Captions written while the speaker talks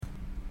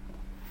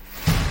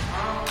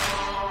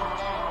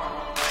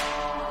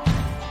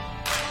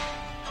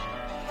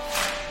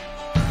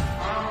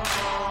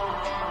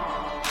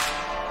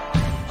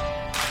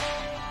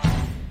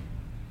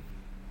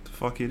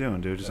fuck you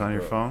doing, dude? Just on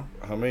your phone?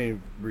 How many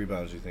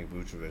rebounds do you think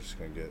Vucevic is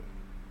going to get?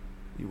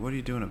 What are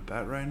you doing, a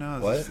bet right now?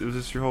 What? Was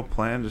this your whole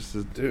plan?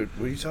 Dude,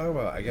 what are you talking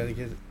about? I got to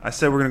get... I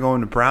said we're going to go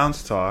into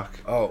Browns talk.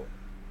 Oh.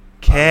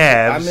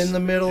 Cavs. I'm in the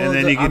middle and of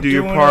then the... you can I'm do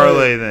your doing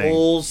parlay a thing.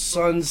 Bulls,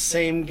 Suns,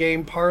 same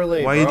game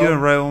parlay, Why bro. are you doing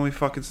it right when we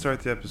fucking start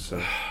the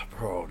episode?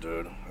 Bro,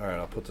 dude. All right,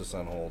 I'll put this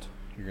on hold.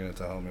 You're going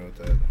to have to help me with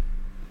that.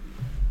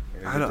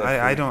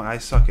 I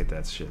suck at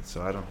that shit,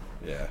 so I don't...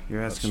 Yeah.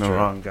 You're asking the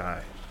wrong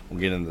guy. We'll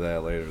get into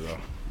that later, though.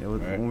 Yeah,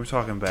 when we're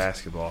talking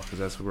basketball, because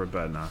that's what we're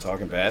betting on.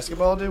 Talking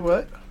basketball, dude?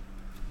 What?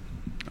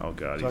 Oh,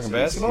 God. Talking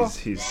basketball?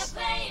 He's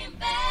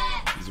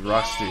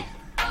rusty.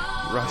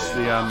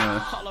 Rusty on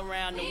the All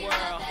around the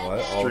world. What?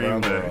 All stream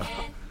around the there.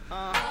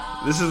 world.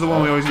 This is the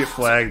one we always get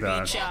flagged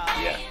on.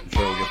 Yeah. I'm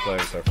sure we'll get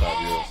flagged for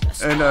 5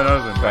 years. And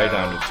another Probably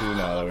down to 2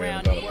 now that we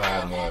haven't done a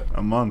pod in what?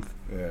 a month.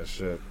 Yeah,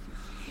 shit.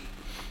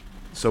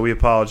 So we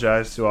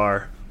apologize to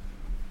our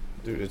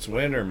Dude, it's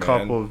winter, man.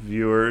 couple of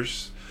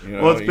viewers. You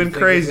know, Well, it's you been think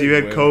crazy. You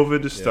had winter. COVID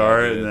to Yeah,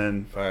 start, I did. and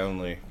then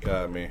finally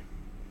got me.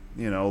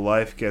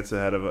 life gets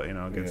ahead of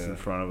gets Yeah. in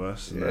front of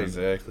us. and Yeah, then-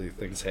 exactly.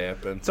 Things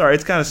happen. It's alright.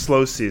 It's kind of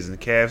slow season. The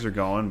Cavs are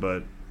going,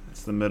 but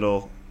it's the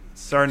middle.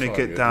 It's starting It's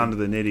to all get good, down dude.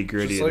 to the nitty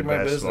gritty Just of like the my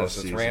basketball business,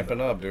 season. it's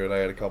ramping up, dude. I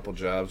had a couple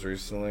jobs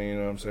recently. You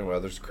know what I'm saying?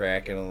 Weather's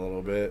cracking a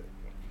little bit.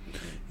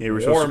 Yeah,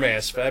 we're supposed Warm to,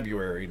 ass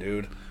February,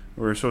 dude.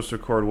 we were supposed to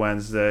record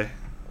Wednesday.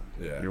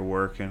 Yeah. You're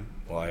working.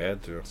 Well, I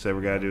had to. Said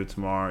we gotta do it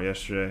tomorrow.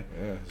 Yesterday,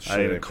 Yeah. I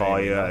didn't even call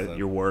you. Nothing.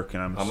 You're working.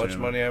 I'm How much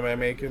assuming. money am I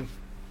making?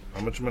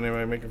 How much money am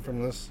I making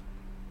from this?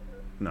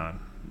 None.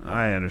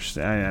 I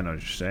understand. I know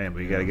what you're saying, but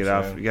you gotta know get what I'm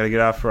out. saying? You gotta get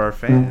out for our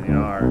fans.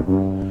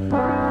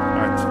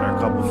 Our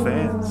couple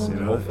fans.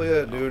 Hopefully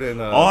that dude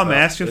in... All I'm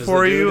asking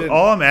for you.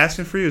 All I'm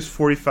asking for you is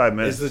 45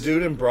 minutes. Is the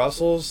dude in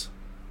Brussels?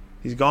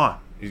 He's gone.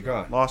 He's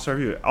gone. Lost our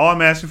view. All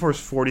I'm asking for is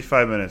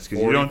 45 minutes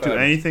because you don't do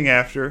 45. anything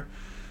after.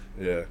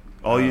 Yeah.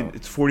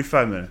 It's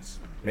 45 minutes.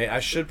 Man, I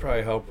should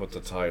probably help with the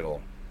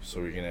title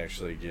so we can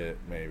actually get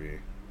maybe...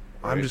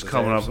 I'm Right? just Does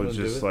coming that up have with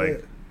something to just do with like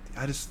it?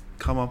 I just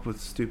come up with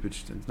stupid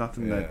shit.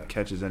 Nothing Yeah. that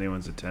catches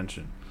anyone's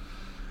attention.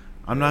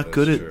 I'm Yeah, not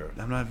good that's at. true.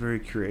 I'm not very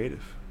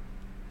creative.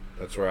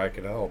 That's where I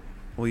could help.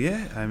 Well,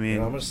 yeah. I mean,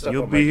 I'm gonna step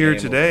you'll up my be here game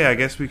a today. little I bit.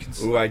 guess we can.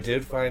 Ooh, I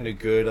did find a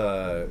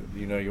good,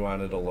 you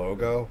wanted a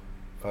logo?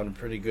 Found a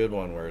pretty good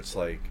one where it's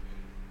like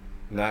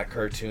not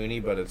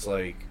cartoony, but it's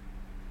like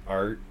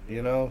art,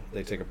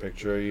 They take a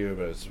picture of you,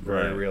 but it's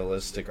very Right.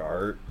 realistic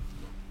art.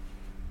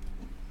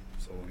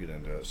 So we'll get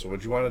into it. So what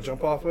do you want to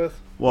jump off with?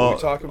 Well, we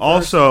talking first?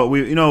 also,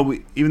 we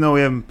even though we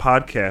haven't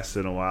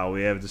podcasted in a while,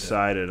 we have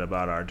decided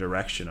about our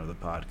direction of the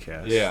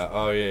podcast.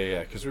 Yeah,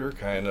 yeah, because we were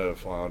kind of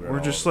floundering. We're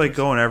all just over like the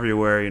going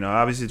everywhere.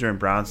 Obviously during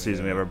Browns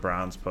season, we Yeah. have our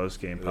Browns post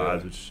game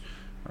pods, Yeah. which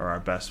are our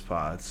best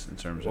pods in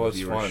terms Well, of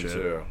it's viewership. fun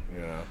too,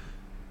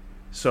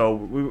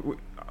 So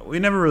we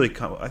never really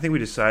come. I think we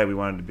decided we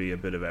wanted to be a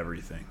bit of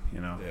everything,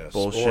 Yeah,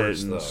 bullshit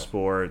sports, and though.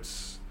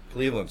 sports.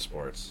 Cleveland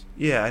sports.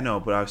 Yeah, I know,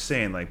 but I was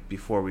saying like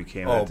before we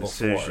came to that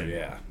decision.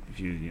 yeah. If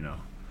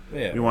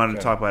Yeah, we wanted to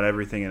okay. talk about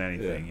everything and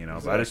anything, Yeah,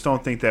 But I just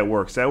don't think that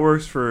works. That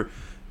works for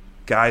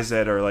guys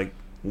that are like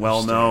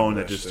well known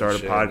that just start a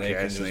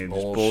podcast and they just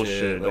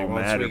bullshit. It Like, don't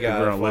once matter. we People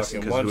got don't listen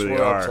because once who they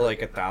we're up are. to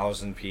like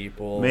 1,000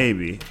 people.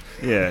 Maybe,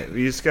 yeah.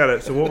 We just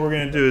gotta. So what we're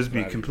gonna do is be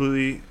Not even-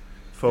 completely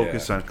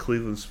focused Yeah. on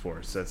Cleveland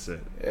sports. That's it.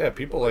 Yeah,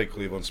 people like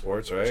Cleveland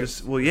sports, right?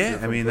 Just well, If yeah. you're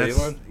I from mean,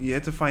 Cleveland, you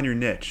have to find your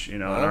niche.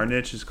 And Huh? our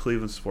niche is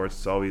Cleveland sports.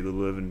 It's all we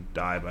live and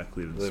die by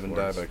Cleveland live and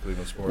sports. die by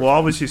Cleveland sports. Well,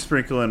 obviously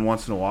sprinkle in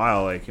once in a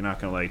while. Like you're not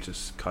gonna like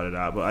just cut it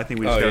out. But I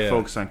think we just Oh, gotta yeah.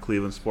 focus on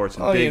Cleveland sports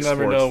and oh, big you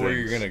never sports know things. where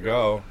you're gonna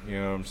go. You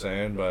know what I'm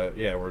saying? But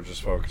yeah, we're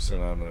just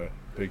focusing on the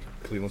big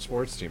Cleveland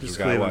sports teams. Just we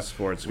got Cleveland what?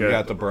 sports. We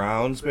got the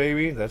Browns,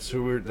 baby. That's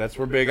we're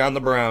big on the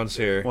Browns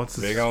here. What's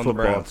this big on the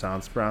football Browns. town?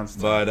 It's Browns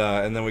town. But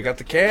and then we got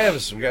the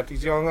Cavs. We got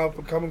these young up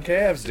and coming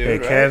Cavs, dude. Hey,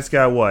 right? Cavs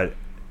got what?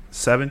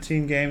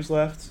 17 games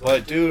left.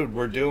 But dude,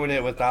 we're doing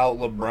it without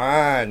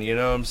LeBron. You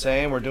know what I'm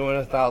saying? We're doing it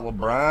without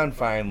LeBron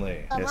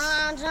finally.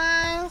 LeBron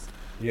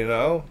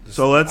James.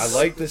 So let's- I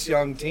like this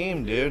young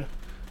team, dude.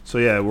 So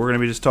yeah, we're gonna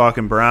be just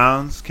talking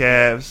Browns,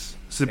 Cavs.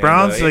 So the And,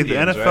 Browns, like the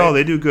Indians, NFL, right?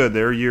 they do good.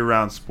 They're a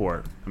year-round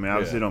sport. I mean,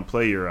 obviously Yeah. they don't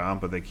play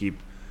year-round, but they keep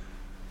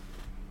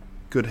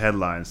good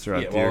headlines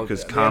throughout Yeah, the year well,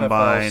 because the combine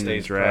NFL and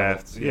stays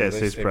drafts. prevalent. Yeah, it they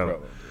stays stay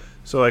prevalent.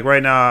 So like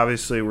right now,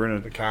 obviously we're The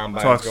gonna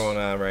combine's talk. going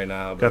on right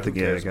now. Got But the who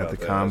cares got about the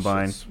that?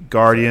 combine. It's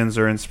Guardians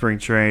are in spring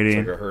like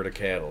training. a herd of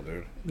cattle,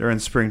 dude. They're in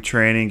spring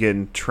training,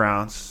 getting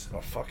trounced.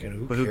 Oh, fucking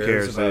who But who cares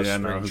cares, about dude? I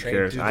know, spring who training?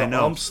 cares? Dude, I the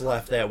know. umps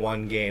left that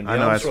one game. The I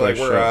know umps that's were what like,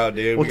 it we're showed. out,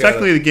 dude. Well, We gotta-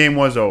 technically the game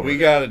was over. We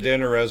got a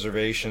dinner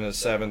reservation at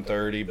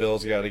 7:30.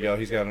 Bill's got to go.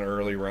 He's got an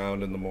early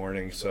round in the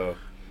morning. So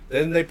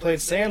then they played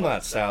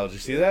Sandlot style. Did you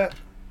see that?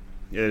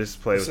 Yeah,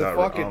 just play I said,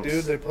 without fuck it, umps.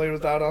 dude. They played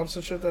without umps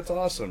and shit. That's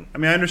awesome. I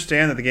mean, I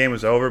understand that the game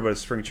was over, but it's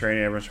spring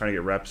training. Everyone's trying to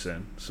get reps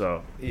in.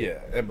 So Yeah,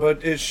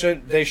 but it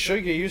should. They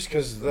should get used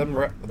because them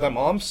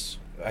umps.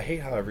 I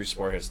hate how every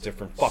sport has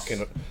different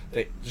fucking.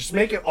 They just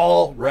make it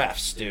all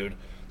refs, dude.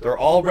 They're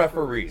all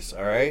referees,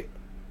 all right?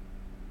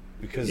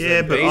 Because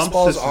Yeah, the but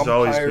baseball's umps has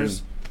always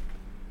umpires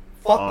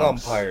Fuck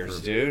umps umpires,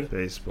 for dude.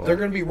 baseball. They're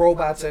gonna be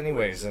robots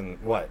anyways in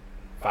what,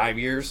 5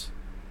 years?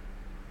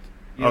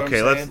 You know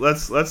Okay, what I'm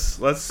saying?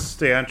 let's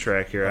stay on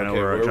track here. I know Okay,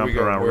 where we're we jumping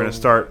go? around. We're Where- gonna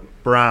start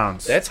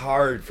Browns. That's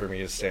hard for me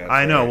to stand.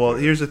 I know. Well,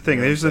 here's the thing.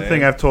 Here's the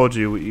thing I've told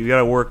you. You got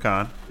to work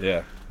on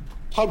Yeah.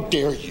 How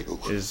dare you?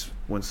 is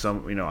when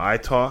I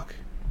talk.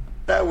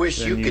 I wish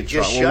Then you you could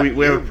just talk. Well, shut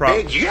we have your a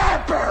problem. big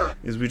yapper!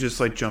 Is we just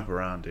like jump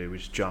around, dude. We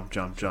just jump.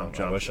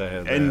 I wish I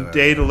had that. And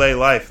day to day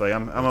life, like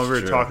I'm over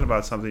here true. talking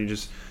about something. You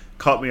just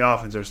cut me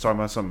off and start talking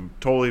about something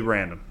totally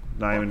random,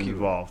 not even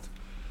involved.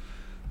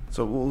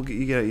 So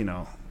you get,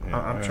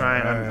 I'm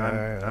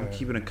trying. I'm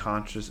keeping a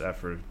conscious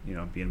effort,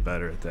 being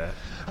better at that.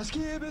 A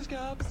skip, a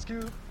scoop, a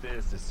scoop.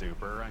 This is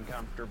super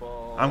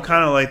uncomfortable. I'm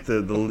kind of like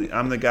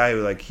I'm the guy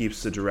who like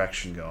keeps the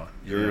direction going.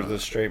 You're the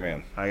straight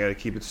man. I got to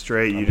keep it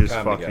straight. I'm You the just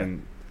comedy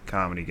fucking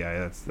comedy guy.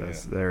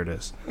 That's there it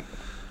is.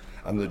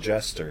 I'm the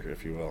jester,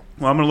 if you will.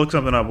 Well, I'm gonna look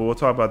something up, but we'll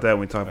talk about that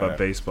when we talk about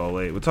baseball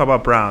late. We'll talk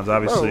about Browns,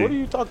 obviously. Bro, what are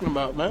you talking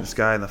about, man? This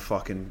guy in the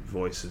fucking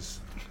voices,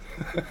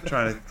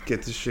 trying to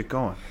get this shit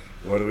going.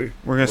 What do we?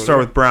 We're gonna start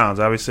with Browns.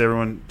 Obviously,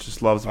 everyone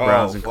just loves the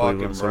Browns in fucking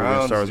Cleveland, so we're Browns,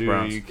 gonna start with dude.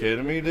 Browns. Are you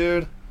kidding me,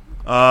 dude?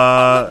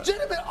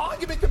 Legitimate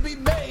argument can be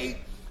made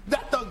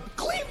that the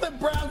Cleveland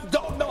Browns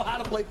don't know how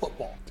to play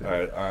football. All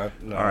right.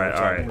 No, All right, we're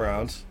talking all right.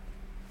 Browns.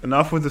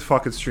 Enough with this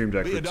fucking stream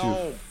deck Be for a 2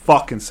 dog.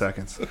 fucking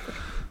seconds.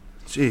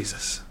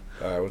 Jesus.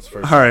 All right, what's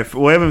first? All right,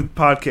 we haven't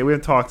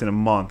talked in a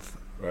month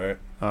Right.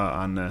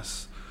 on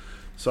this,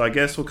 so I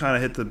guess we'll kind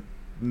of hit the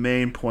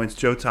main points.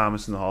 Joe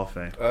Thomas in the Hall of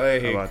Fame. Hey,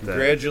 How about that?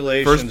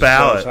 congratulations, First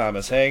ballot. Joe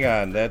Thomas. Hang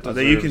on, that That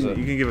deserves you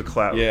can give a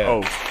clap. Yeah.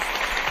 Oh,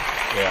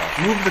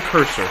 Yeah. move the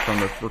cursor from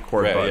the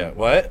record Right, button. yeah.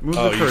 What? Move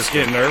the Oh, you're just cursor.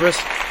 getting nervous?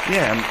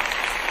 Yeah,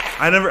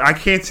 I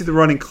can't see the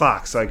running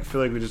clock, so I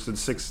feel like we just did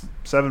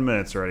 7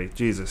 minutes already.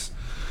 Jesus.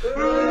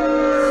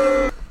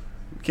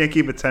 Can't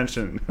keep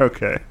attention.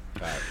 Okay.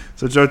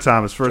 So Joe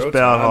Thomas, first Joe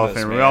ballot Hall of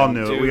Thomas, Famer. We man. all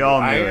knew it. Dude, We all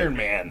knew Iron it.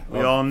 Man. We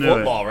of all knew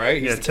football, it.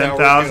 right? Yeah, He's the Cal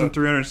Ripken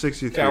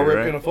 10,363.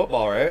 of Right?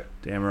 football, right?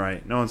 Damn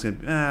right. No one's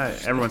gonna.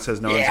 Everyone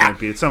says no one's gonna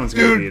beat it. Someone's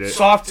gonna beat Dude, it.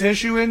 soft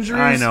tissue injuries?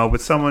 I know, but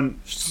someone.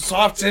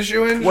 Soft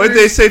tissue injuries? What did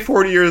they say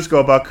 40 years ago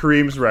about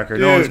Kareem's record?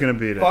 Dude, No one's gonna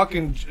beat it.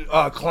 Fucking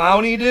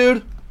Clowney,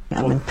 dude.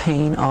 I'm in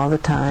pain all the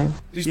time.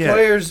 These Yeah.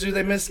 players, do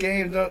they miss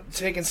games,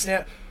 taking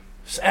snap?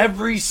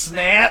 Every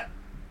snap?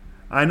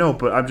 I know,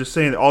 but I'm just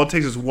saying that all it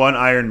takes is one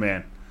Iron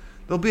Man.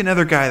 There'll be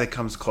another guy that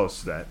comes close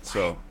to that.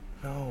 So,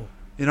 No.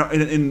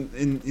 in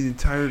the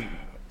entire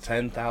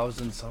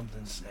 10,000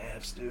 something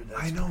snaps, dude.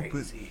 That's I know, crazy.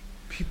 but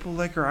people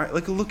like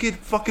look at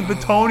fucking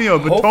Batonio.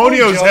 Hopefully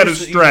Batonio's had a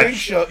Joe's-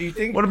 stretch. You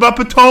think What about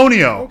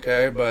Batonio?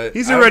 Okay, but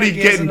He's I don't already think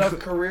he has getting enough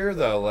career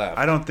though left.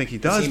 I don't think he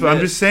does, he but I'm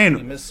missed- just saying,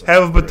 he missed some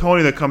have a career.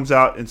 Batonio that comes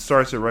out and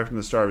starts it right from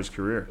the start of his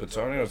career.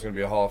 Batonio's going to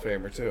be a Hall of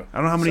Famer too. I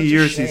don't know how many Such a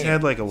years he's shame.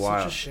 had, like a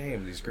while. Such a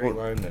shame. These great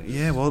linemen.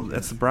 Yeah, well,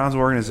 that's the Browns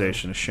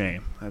organization. A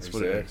shame. That's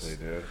what it Exactly, is.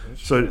 dude.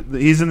 It's So true.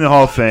 he's in the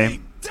Hall of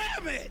Fame.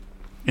 Damn it!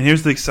 And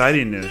here's the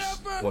exciting news.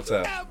 What's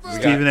that? We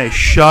got- Stephen A.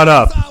 Shut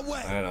up.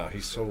 I know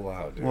he's so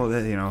loud, dude. Well,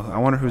 I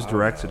wonder who's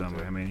directed him.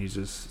 I mean, he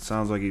just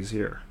sounds like he's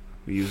here.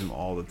 We use him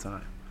all the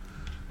time.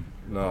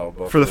 no,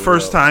 but For the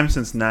first real. time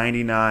since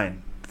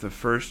 '99, the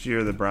first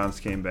year the Browns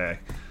came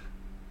back.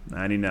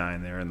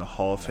 '99, they're in the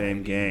Hall of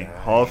Fame game.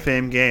 Hall of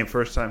Fame game,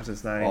 first time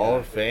since '99. Hall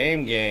of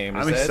Fame game.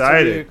 I'm that to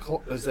excited.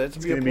 be is that to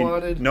It's be gonna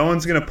applauded? no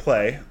one's gonna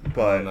play,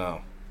 but Oh,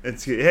 no.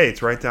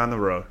 it's right down the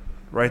road,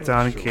 right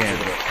down in Sure,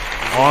 Canada.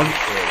 we'll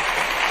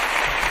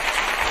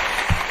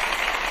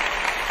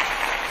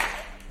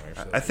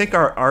I think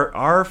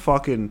our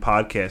fucking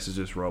podcast is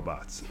just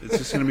robots. It's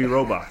just gonna be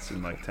robots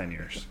in like 10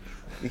 years.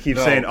 You keep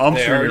saying they are gonna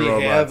be already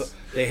robots.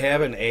 They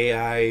have an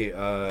AI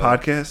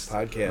Podcast?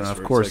 Podcast. Of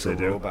where course it's like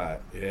they a do.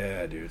 Robot.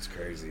 Yeah, dude, it's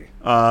crazy.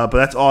 But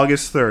that's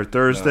August 3rd,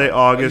 Thursday, No.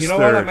 August You know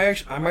 3rd.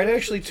 what? I might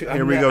actually.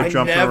 Here we go,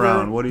 jumping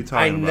around. What are you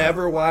talking about? I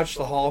never watched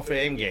the Hall of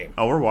Fame game.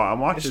 Oh, I'm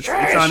watching. It's It's on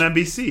trash.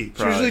 NBC. It's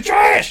Probably. usually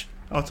trash.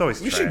 Oh, it's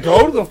always We trash. should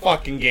go to the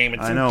fucking game.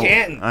 It's I in know.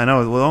 Canton. I know.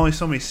 With only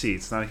so many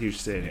seats, not a huge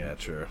stadium. Yeah,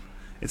 true.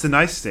 It's a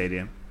nice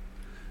stadium,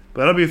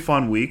 but that'll be a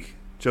fun week.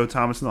 Joe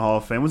Thomas in the Hall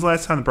of Fame. When's the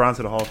last time the Browns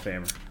had a Hall of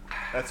Famer?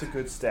 That's a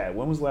good stat.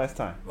 When was the last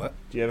time? What?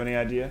 Do you have any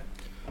idea?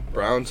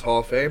 Browns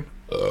Hall of Fame.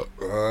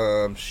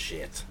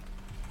 Shit.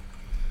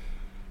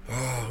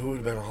 Who would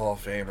have been a Hall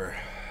of Famer?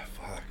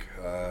 Fuck.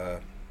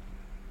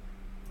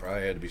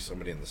 Probably had to be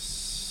somebody in the.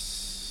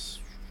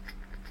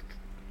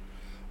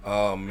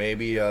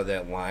 Maybe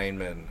that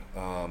lineman.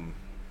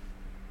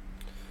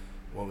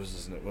 What was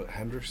his name? What,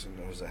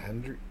 Hendrickson? Was it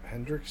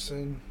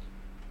Hendrickson?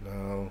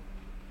 No.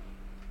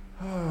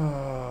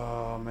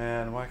 Oh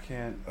man, why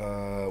can't?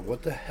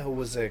 What the hell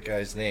was that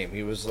guy's name?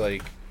 He was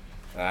like,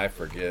 I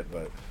forget,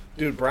 but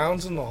dude,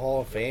 Brown's in the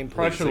Hall of Fame.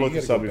 Probably please, should have so looked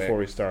you this gotta up go before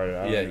back. we started.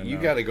 I don't Yeah, even you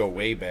know. got to go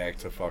way back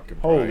to fucking.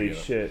 Holy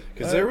shit!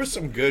 Because there was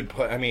some good.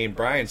 I mean,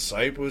 Brian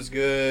Sipe was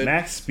good.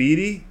 Max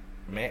Speedy.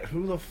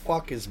 Who the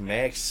fuck is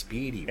Max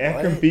Speedy?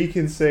 Akron What?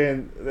 Beacon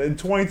saying in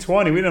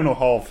 2020 we don't know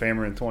Hall of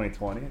Famer in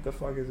 2020. What the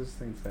fuck is this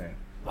thing saying?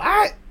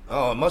 What?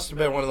 Oh, it must have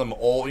been one of them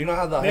old. You know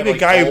how the Maybe a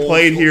guy who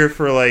played here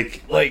for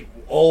like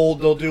old.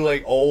 They'll do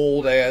like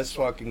old ass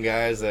fucking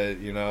guys that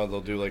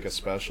they'll do like a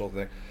special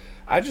thing.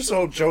 I just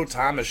hope Joe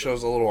Thomas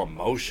shows a little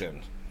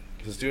emotion.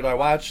 Because, dude, I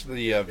watched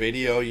the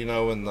video,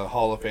 when the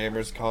Hall of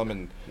Famers come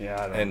and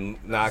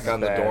knock on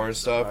the door and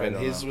stuff, and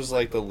his was,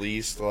 like, the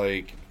least,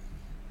 like,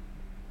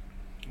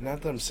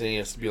 not that I'm saying he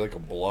has to be, like, a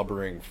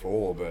blubbering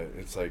fool, but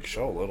it's like,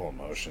 show a little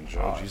emotion,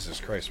 Joe. Jesus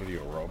Christ, what are you,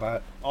 a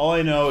robot? All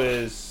I know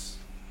is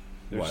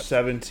there's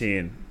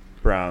 17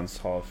 Browns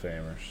Hall of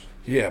Famers.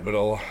 Yeah, but a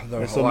lot of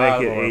them are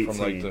from,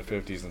 like, the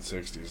 50s and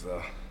 60s,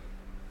 though.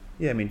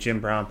 Yeah, I mean, Jim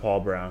Brown,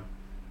 Paul Brown.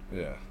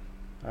 Yeah.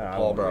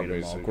 Paul Brown,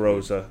 basically.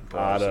 Groza,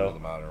 Otto. The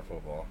modern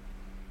football.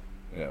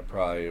 Yeah,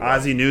 probably.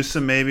 Ozzie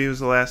Newsome, maybe, was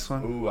the last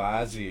one. Ooh,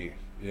 Ozzie.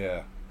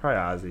 Yeah. Probably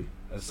Ozzie.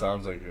 That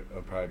sounds like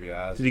it'll probably be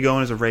Ozzie. Did he go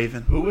in as a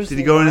Raven? Who was Did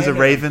he go in as a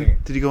Raven?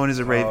 Did he go in as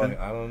a Raven?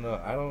 I don't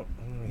know.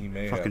 He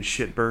may fucking have.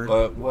 shitbird.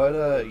 But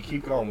what?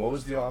 Keep going. What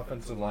was the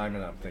offensive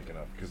lineman I'm thinking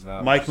of? Because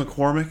now Mike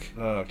McCormick.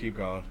 No, keep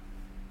going.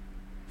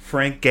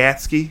 Frank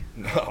Gatsky.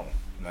 No.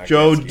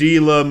 Joe Gatsky. D.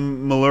 La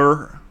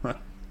Malheur.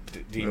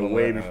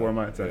 Way before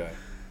my time. Yeah.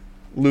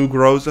 Lou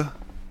Groza.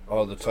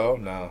 Oh, the toe?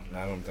 No,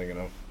 not who I'm thinking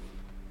of.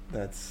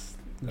 That's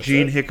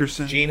Gene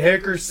Hickerson. Gene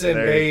Hickerson,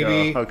 there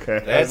baby. You go. Okay,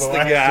 that's the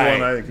last guy.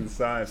 one I can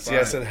sign. See,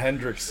 I said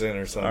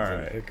Hendrickson or something. All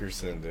right.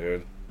 Hickerson,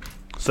 dude.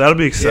 So that'll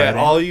be exciting.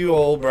 Yeah, all you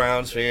old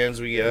Browns fans,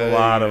 we got a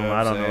lot of them.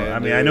 I don't know. I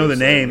mean, I know the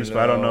names, but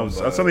I don't know.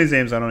 Some of these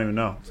names I don't even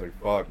know. It's like,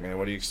 fuck, man.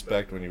 What do you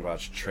expect when you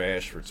watch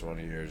trash for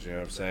 20 years? You know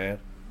what I'm saying?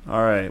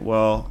 All right.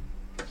 Well,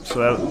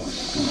 so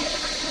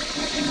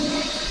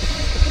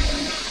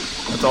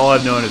that's all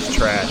I've known is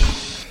trash.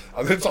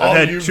 That's all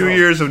I've had 2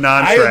 years of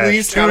non-trash. I at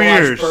least 2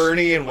 years. Watched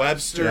Bernie and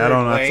Webster yeah, I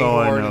don't know. That's all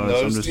I and know.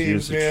 those I'm just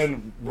teams, usage.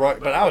 man. Right,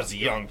 but I was a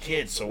young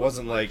kid, so it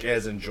wasn't like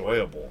as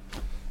enjoyable.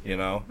 I did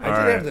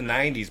right. have the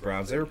 '90s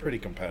Browns. They were pretty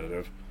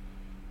competitive.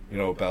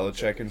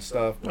 Belichick and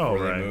stuff before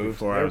they moved.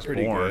 Before they I were was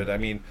pretty born. good. I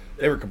mean,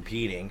 they were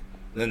competing.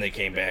 Then they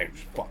came back,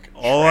 fucking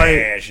all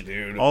trash,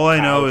 dude. All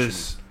I know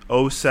is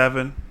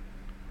 07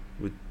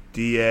 with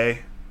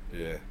DA.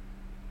 Yeah.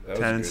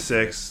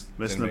 10-6,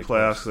 missing the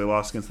playoffs because they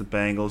lost against the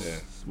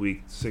Bengals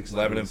week 6.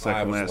 11-5 was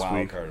last a wild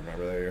week. card,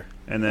 remember that year?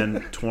 And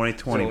then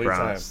 2020 only Browns.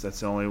 time. That's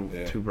the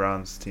only two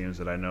Browns teams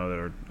that I know that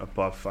are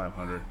above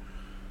 500.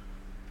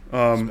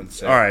 All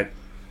right.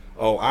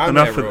 Oh, I'm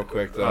enough real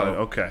quick though.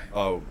 Okay.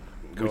 Oh,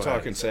 we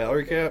talking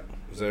salary cap?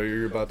 Is that what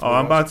you're about to?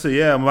 I'm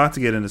about to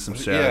get into some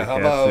salary cap. Yeah. How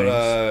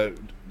about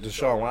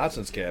Deshaun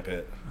Watson's cap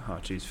hit? Oh,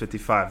 geez,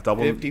 55.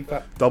 Double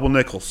 55. Double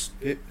nickels.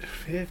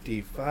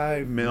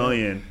 55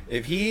 million.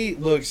 If he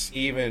looks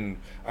even,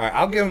 all right,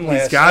 I'll give him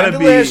He's gotta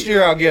be, last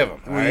year. I'll give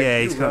him. Well, yeah,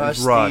 he's got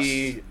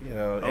rusty,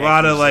 rust. A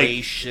lot of but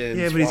he's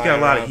got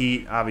a lot of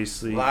heat.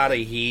 Obviously, a lot of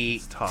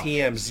heat.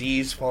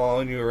 TMZ's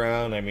following you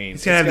around. I mean,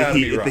 he's gonna have the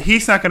heat. The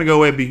heat's not gonna go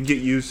away, but you can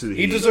get used to the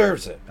heat. He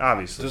deserves it.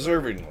 Obviously,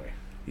 deservingly.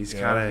 He's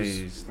kind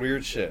of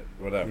weird shit.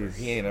 Whatever.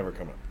 He ain't ever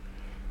coming.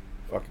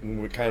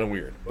 Fucking kind of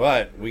weird.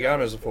 But we got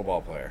him as a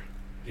football player.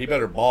 He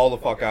better ball the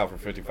fuck out for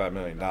 $55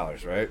 million,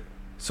 right?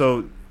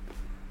 So,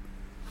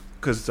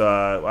 because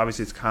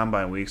obviously it's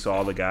combine week, so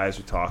all the guys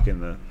are talking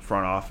in the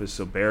front office.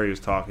 So Barry was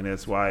talking.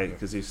 That's why,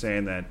 because he's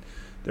saying that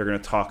they're going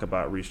to talk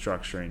about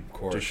restructuring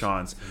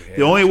Deshaun's.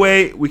 The only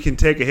way we can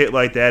take a hit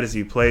like that is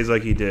if he plays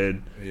like he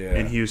did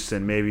in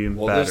Houston, maybe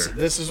even better.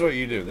 This is what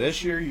you do.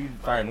 This year you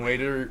find a way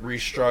to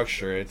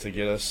restructure it to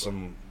get us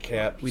some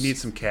cap. We need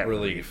some cap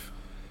relief.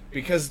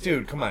 Because,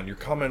 dude, come on, you're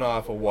coming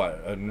off of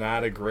what?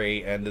 Not a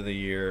great end of the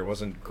year. It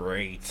wasn't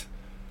great.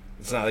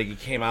 It's not like he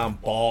came out and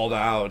balled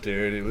out,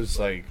 dude. It was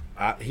like,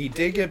 he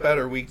did get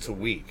better week to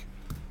week,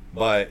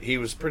 but he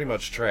was pretty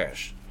much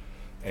trash.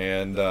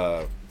 And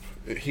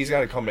he's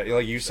got to come back,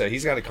 like you said,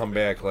 he's got to come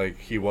back like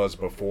he was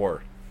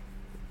before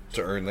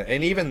to earn that.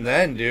 And even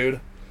then,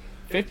 dude,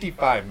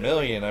 $55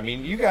 million. I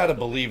mean, you got to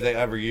believe that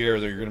every year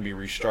they're going to be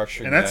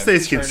restructuring. And that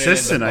stays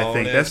consistent. I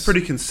think that's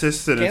pretty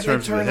consistent in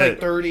terms of the hit. Can't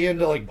they turn like 30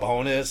 into like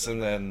bonus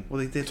and then? Well,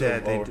 they did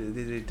that.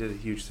 They did a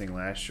huge thing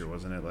last year,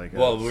 wasn't it? Like, we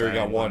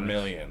got $1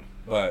 million,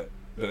 but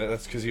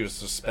that's because he was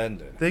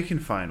suspended. They can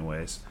find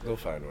ways. They'll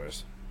find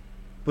ways.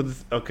 But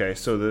okay,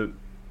 so the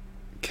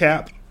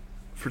cap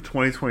for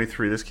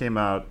 2023. This came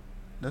out.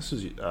 This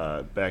was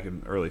back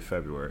in early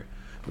February.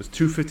 It was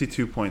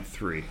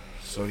 252.3.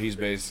 So he's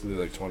basically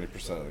like 20%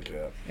 of the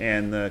cap.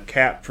 And the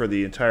cap for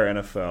the entire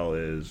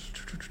NFL is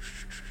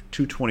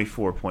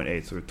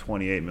 224.8, so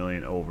 28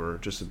 million over,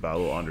 just about a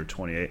little under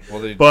 28.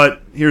 Well,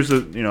 but here's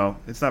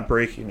it's not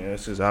breaking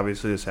news, because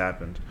obviously this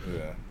happened.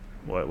 Yeah.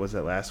 What was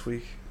that, last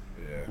week?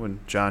 Yeah. When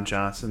John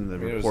Johnson, the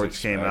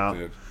reports came out.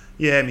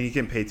 Yeah, I mean, he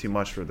can pay too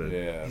much for the.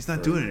 Yeah. He's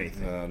not doing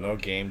anything. No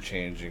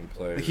game-changing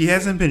plays. He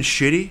hasn't been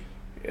shitty.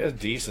 He has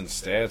decent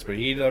stats, but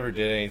he never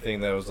did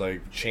anything that was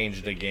like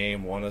changed a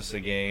game, won us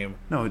a game.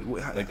 No,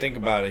 like think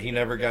about it. He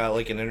never got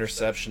like an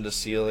interception to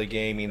seal a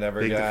game. He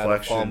never got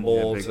a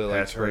fumble to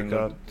like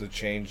to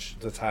change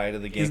the tide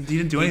of the game. He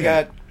didn't do anything. He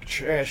got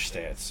trash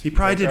stats. He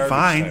probably did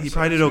fine. He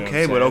probably did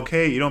okay, but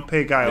okay, you don't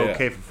pay a guy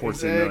okay for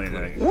 $14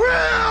 million.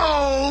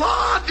 Well,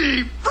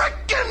 Lottie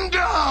frickin' Thunder!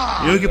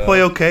 You know who could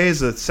play okay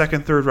is a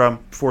second, third round,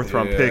 fourth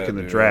round pick in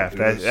the dude, draft.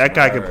 dude, That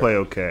guy could smart. play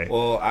okay.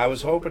 Well, I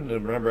was hoping to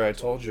remember. I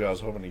told you I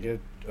was hoping to get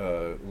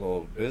a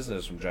little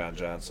business from John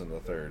Johnson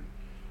III,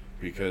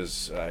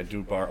 because I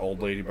do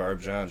old lady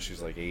Barb John.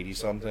 She's like 80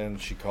 something.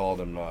 She called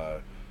him.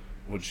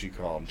 What'd she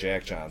call him?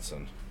 Jack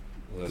Johnson,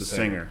 The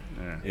singer.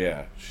 Yeah.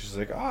 Yeah, she's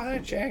like, oh,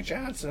 that Jack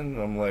Johnson.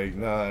 I'm like,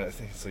 nah, I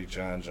think it's like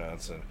John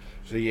Johnson.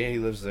 She's like, yeah, he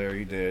lives there.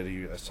 He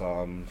did. I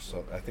saw him.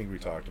 So I think we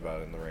talked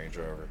about it in the Range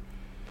Rover.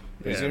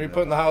 But he's Yeah, gonna be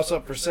putting the house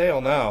up for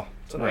sale now.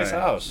 It's a nice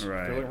Right, house.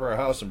 right. If you're looking for a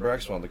house in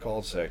Brexville on the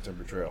cul-de-sac,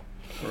 Timber Trail.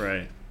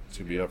 Right. It's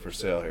gonna be up for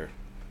sale here.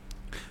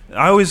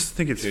 I always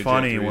think it's JJ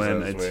funny Three's on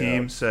when a his way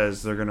team out.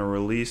 says they're going to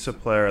release a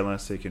player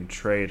unless they can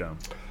trade him.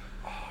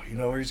 Oh, you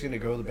know where he's gonna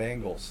go? The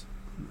Bengals.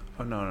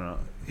 Oh, no.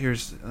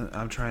 Here's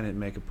I'm trying to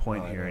make a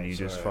point Oh, I here, know, and you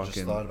sorry, just I fucking.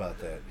 just thought about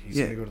that. He's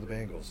Yeah. gonna go to the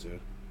Bengals, dude.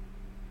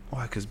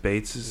 Why? Because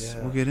Bates is.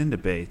 Yeah. We'll get into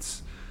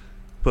Bates.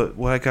 But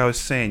like I was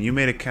saying, you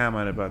made a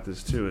comment about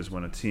this too. Is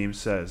when a team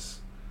says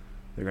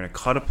they're going to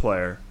cut a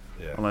player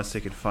Yeah. unless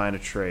they can find a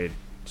trade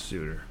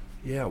suitor.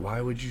 Yeah.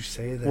 Why would you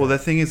say that? Well, the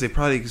thing is, they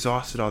probably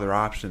exhausted all their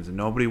options, and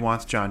nobody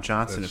wants John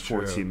Johnson That's at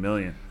 $14 true.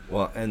 million.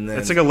 Well, and then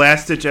That's like a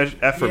last-ditch effort,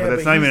 Yeah, but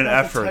that's not he's even an the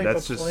effort. type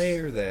That's of just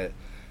player that.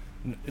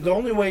 The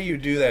only way you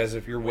do that is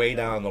if you're way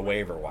down the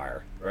waiver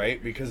wire,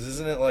 right? Because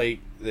isn't it like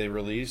they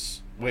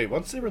release? Wait,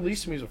 once they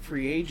release him, he's a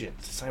free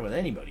agent to sign with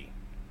anybody.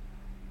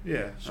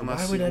 yeah. So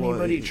why would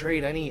anybody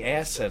trade any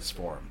assets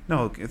for him?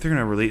 No, if they're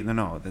gonna release,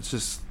 no. That's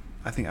just.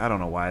 I don't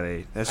know why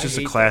they. That's I just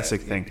a hate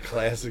classic that. thing.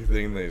 Classic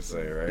thing they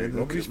say, right?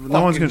 Nobody's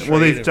No one's fucking gonna. Well,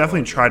 they've trading definitely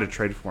for him. tried to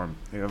trade for him.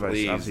 They've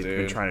Please, obviously been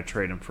dude. trying to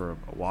trade him for a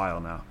while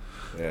now.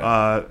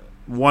 Yeah.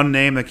 One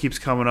name that keeps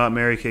coming up: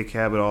 Mary Kay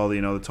Cabot. All the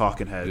the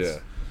talking heads, Yeah.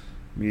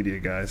 media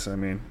guys. I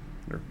mean,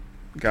 they're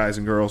guys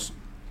and girls.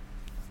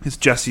 It's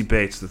Jesse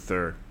Bates the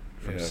third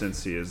from Yeah.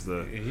 Cincy is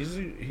the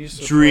He's supposedly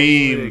a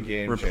dream game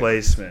changer.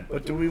 replacement.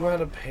 But do we want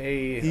to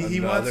pay He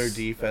another wants-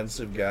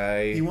 defensive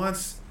guy? He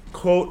wants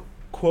He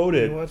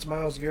quoted. wants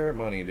Myles Garrett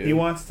money, dude. He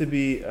wants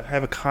to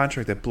have a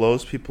contract that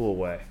blows people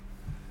away.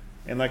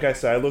 And like I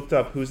said, I looked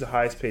up who's the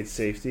highest paid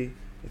safety.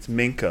 It's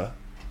Minka,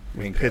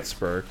 with Minka.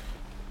 Pittsburgh,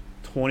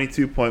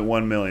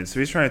 $22.1 million. So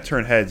if he's trying to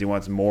turn heads. He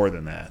wants more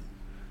than that.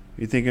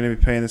 You think you're gonna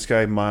be paying this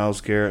guy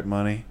Myles Garrett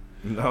money?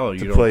 No, you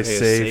to don't play pay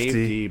safety. a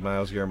safety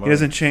Myles Garrett money. He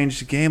doesn't change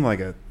the game like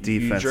a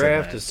defensive You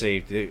draft end. a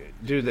safety,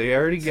 dude. They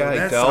already So got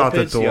that's out the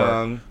Delpit's door.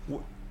 young.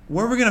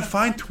 Where are we gonna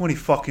find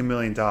 $20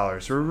 million? We're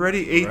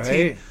already 18.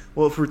 Right.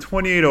 Well, if we're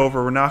 28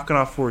 over, we're knocking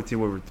off 14.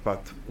 We're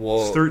about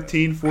Well,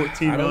 13,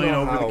 14 I don't million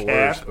know over how the it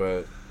cap.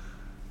 works,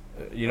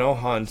 but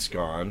Hunt's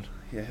gone.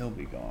 Yeah, he'll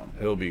be gone.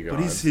 He'll be gone.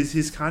 But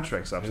his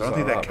contract's up, so I don't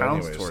think that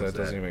counts anyways, towards that.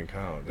 Doesn't even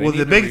count. They Well, need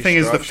the to big thing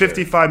is the restructure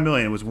it. $55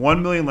 million. It was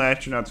 $1 million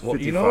last year. Now it's $55. Well,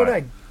 you know what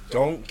I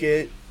don't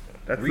get?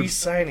 That's the-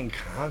 Re-signing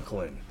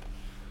Conklin.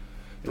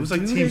 It was The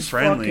like dude team is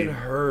friendly. fucking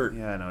hurt.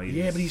 Yeah, I know.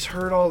 Yeah, but he's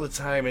hurt all the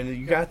time, and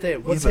you got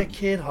that. What's but- that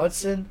kid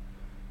Hudson?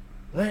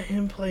 Let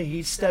him play.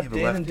 He stepped but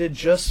in left- and did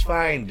just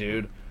fine,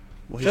 dude.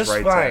 Well, he's just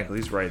right fine. tackle.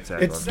 He's right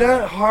tackle. It's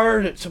not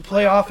hard to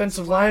play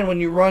offensive line when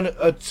you run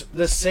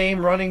the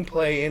same running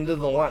play into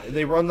the line.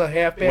 They run the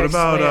halfback. What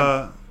about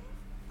slam.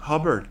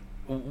 Hubbard?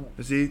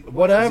 Is he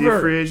Whatever? Is he a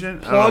free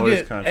agent? I don't know Plug what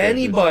his it. contract is.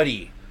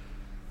 Anybody.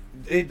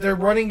 Their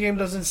running game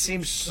doesn't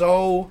seem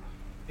so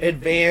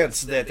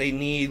advanced that they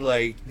need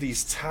like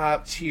these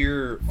top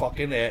tier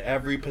fucking at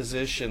every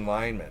position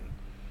linemen.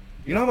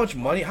 You know how much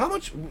money?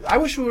 I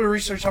wish we would have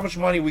researched how much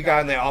money we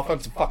got in that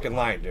offensive fucking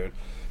line, dude.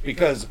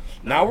 Because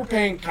now we're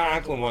paying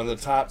Conklin one of the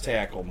top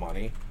tackle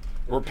money.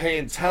 We're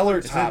paying Teller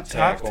Is top it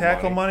top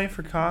tackle money. money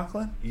for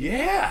Conklin?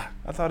 Yeah,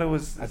 I thought it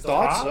was. I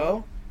thought top?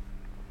 so.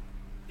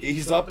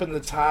 He's up in the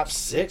top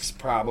 6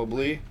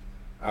 probably.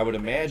 I would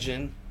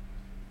imagine.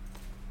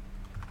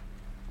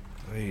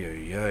 Ay,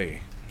 ay,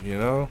 ay. You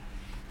know?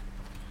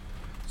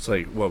 It's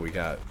like what we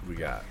got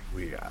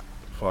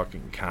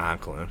fucking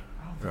Conklin,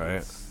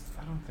 right?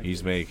 I don't think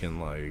He's making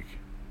like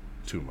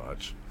too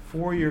much.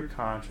 4-year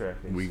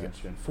contract We-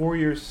 extension. 4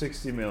 years,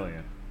 $60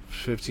 million.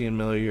 15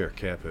 mil a year,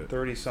 cap it.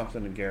 30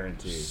 something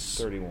guaranteed.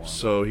 31.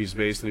 So he's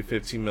basically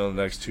 15 mil in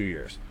the next 2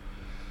 years.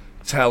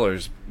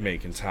 Teller's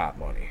making top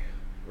money,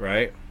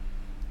 right?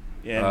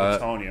 Yeah,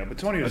 and Batonio.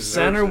 Batonio A deserves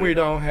center, it. we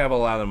don't have a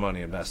lot of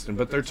money invested in,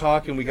 but they're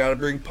talking we got to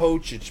bring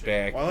Pochich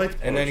back, Well, I like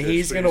and then Pochich,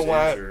 he's but gonna he's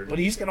want, injured. but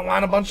he's gonna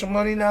want a bunch of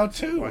money now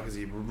too. Why? Because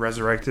he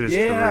resurrected his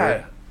Yeah.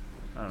 career.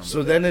 I don't So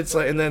know. then it's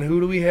like, and then who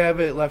do we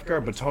have at left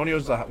guard?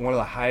 Batonio's one of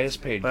the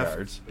highest paid Left-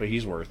 guards, but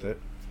he's worth it.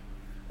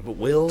 But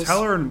Wills,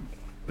 Teller and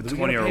are we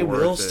gonna Batonio pay are worth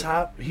Wills it.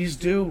 top? He's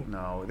due.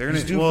 No, they're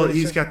He's gonna. due Well, for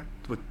he's a- got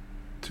what,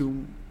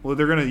 2. Well,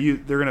 they're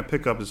gonna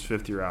pick up his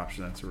 5th-year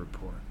option. That's a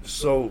report.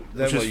 So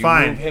then Which what, is you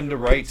fine. move him to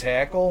right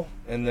tackle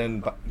and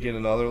then get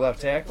another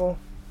left tackle?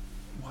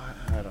 What?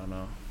 I don't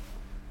know.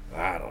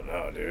 I don't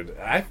know, dude.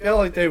 I feel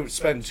like they would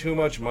spend too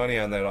much money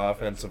on that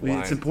offensive line.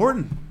 It's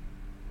important.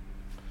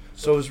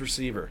 So is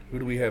receiver. Who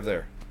do we have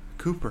there?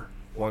 Cooper,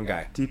 One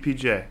guy.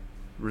 DPJ,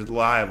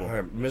 reliable. All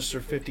right,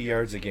 Mr. 50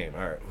 yards a game.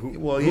 All right. Who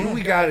Well, do yeah.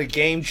 we got at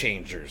game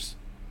changers?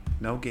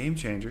 No game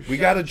changers. We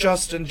got a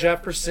Justin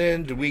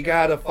Jefferson. Do we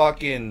got a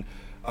fucking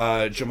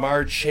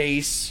Jamar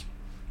Chase?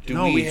 Do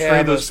No, we we have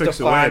trade a those picks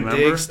away, Stephon remember?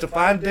 Diggs?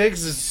 Stephon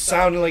Diggs is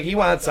sounding like he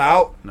wants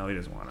out. No, he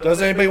doesn't want out.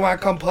 Does anybody want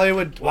to come play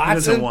with He Watson?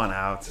 doesn't want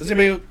out. Does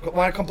anybody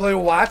want to come play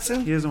with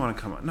Watson? He doesn't want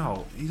to come out.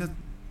 No, he doesn't.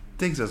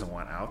 Diggs doesn't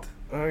want out.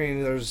 I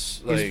mean,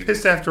 there's He's like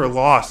pissed after a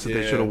loss that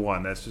they Yeah. should have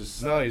won. That's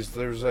just no,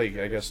 there's like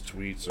I guess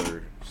tweets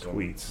or some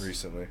Tweets.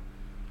 recently.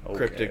 okay.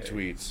 Cryptic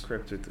tweets.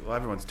 Cryptic. Well,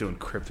 everyone's doing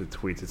cryptic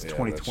tweets. It's Yeah,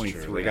 that's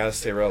 2023. true. They gotta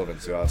stay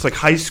relevant to us. It's like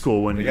high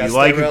school when They you gotta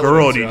like stay a girl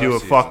relevant and you to do a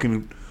us,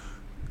 fucking,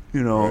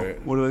 you know,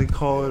 Right. what do they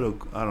call it?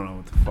 I don't know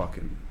what the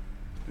fucking.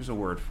 There's a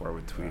word for it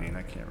with tweeting.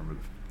 I can't remember.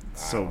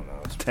 It's I so don't know.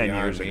 It's 10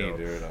 beyond years me, ago.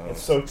 dude. I don't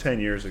It's know. so 10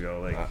 years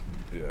ago. Like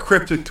Yeah.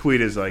 cryptic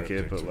tweet is like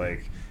it, Cryptic but tweet.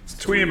 like it's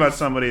tweeting about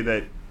somebody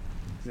that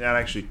not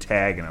actually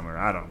tagging them or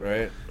I don't.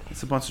 Right?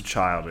 It's a bunch of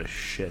childish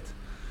shit.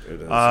 It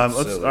is. It's Let's.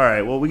 silly. All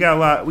right. Well, we got a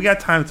lot. We got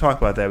time to talk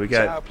about that. We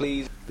got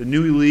please. the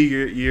new league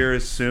year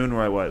is soon.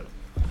 Right? What?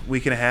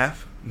 Week and a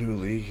half. New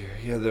league.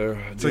 Yeah, they're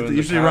like doing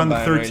usually around the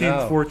combine 13th, right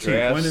now. 14th.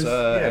 Drafts, When is-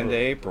 end of but-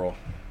 April.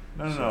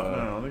 No.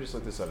 So- Let me just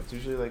look this up. It's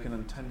usually like in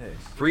 10 days.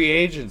 Free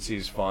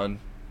agency's fun.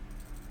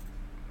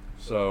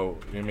 So,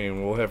 I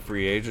mean, we'll have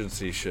free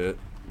agency shit,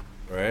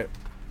 right?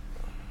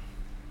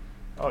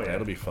 Oh yeah,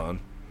 That'll be fun.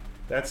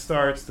 That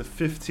starts the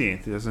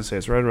 15th. It doesn't say.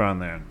 It's right around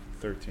there.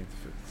 13th,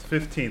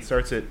 15th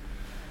starts at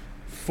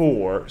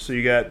 4. So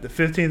you got the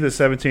 15th and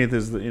 17th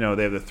is they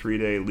have the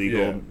 3-day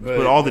legal,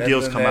 but all the and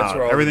deals then come that's out.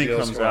 where all the Everything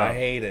deals comes come out. I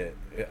hate it.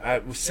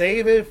 I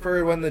save it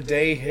for when the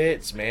day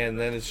hits, man.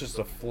 Then it's just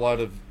a flood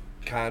of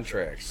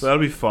contracts. So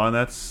that'll be fun.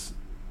 That's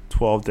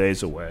 12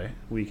 days away.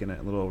 A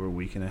little over a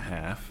week and a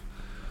half.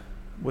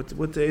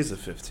 What day is the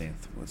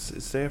 15th?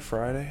 Is today a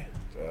Friday?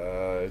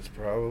 It's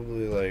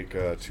probably like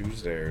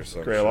Tuesday or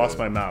something. Great. I lost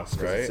my mouse.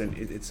 'Cause Right?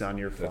 It's on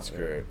your phone. That's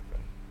great.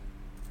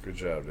 Good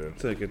job,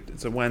 dude.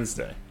 It's a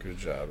Wednesday. Good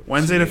job.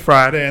 Wednesday to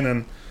Friday, and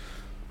then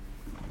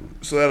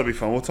so that'll be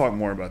fun. We'll talk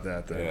more about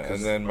that then. Yeah, 'cause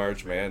and then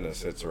March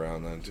Madness hits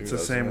around then too. it's the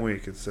doesn't same it?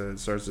 week. It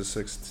starts the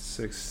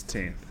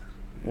 16th.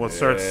 Well, it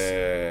starts.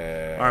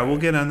 Yeah. All right, we'll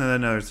get on to that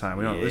another time.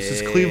 We don't. This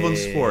is Cleveland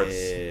sports.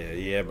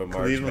 Yeah, but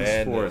March Cleveland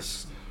Madness.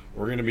 sports.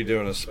 We're gonna be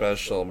doing a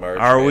special March.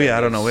 Are we? Madness.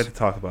 I don't know. We have to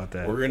talk about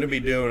that. We're gonna be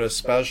doing a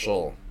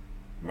special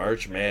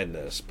March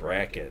Madness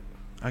bracket.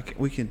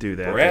 We can do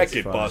that. Bracket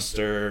That's fine.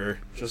 Buster.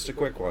 Just a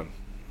quick one.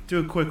 Do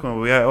a quick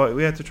one. We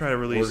have to try to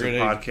release We're a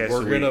gonna, podcast. we're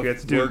a week. gonna, We have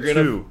to do we're gonna,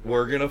 two.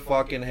 We're gonna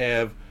fucking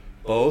have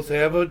both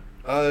have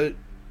a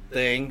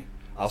thing.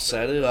 I'll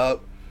set it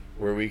up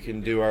where we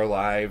can do our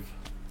live.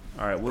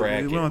 All right. We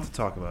bracket. don't have to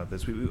talk about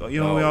this. We No, we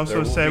there also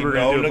will said be we're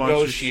going to no do a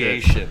bunch of shit.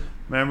 negotiation.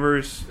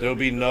 Members. There'll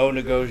be no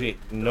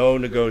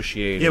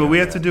negotiating. Yeah, but we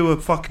on have to that. do a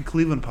fucking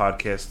Cleveland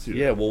podcast too.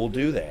 Yeah, well, we'll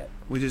do that.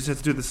 We just have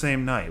to do it the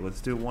same night.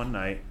 Let's do it one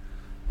night.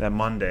 That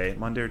Monday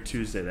or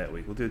Tuesday that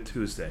week. We'll do it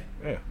Tuesday.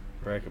 Yeah,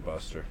 bracket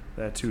buster.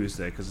 That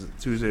Tuesday, because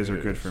Tuesdays are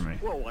good for me.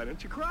 Well, why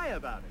don't you cry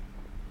about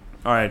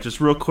it? All right,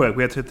 just real quick.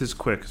 We have to hit this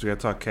quick because we got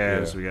to talk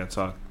Cavs. Yeah. We got to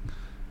talk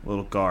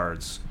little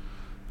guards.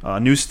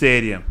 New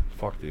stadium.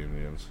 Fuck the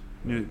Indians.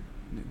 New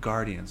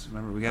Guardians.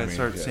 Remember, we got to I mean,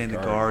 start yeah, saying the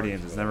Guardians,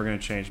 Guardians. It's yeah. never going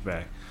to change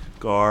back.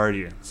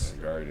 Guardians.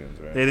 Guardians,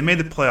 right? They made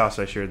the playoffs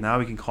last year. Now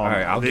we can call All them.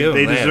 right, I'll they, give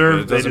they them that, deserve.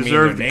 but it They doesn't mean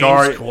deserve their the name's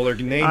guard. cool. Their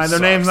name Their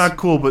sucks. name's not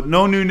cool, but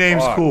no new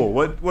name's Fuck. cool.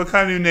 What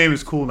kind of new name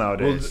is cool Well,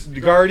 nowadays? the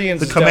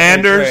Guardians. The is definitely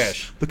Commanders? trash. The It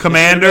should've been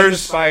Commanders? The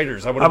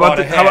Spiders. I would How have about bought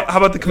the- a how hat. about- how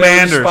about the If they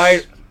were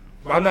Commanders?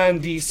 I'm not in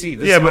DC.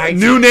 This Yeah, is my but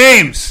new team.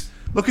 names.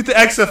 Look at the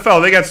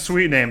XFL. They got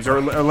sweet names.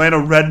 Orlando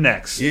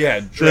Rednecks. Yeah,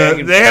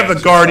 They have the Dragonbacks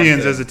or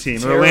Guardians something. as a team.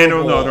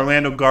 Terrible. The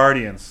Orlando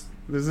Guardians.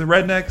 Is it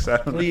Rednecks? I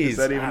don't know. Please, Is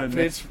that even a name?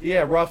 it's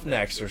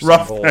Roughnecks or some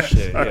Roughnecks,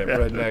 bullshit. Yeah, okay.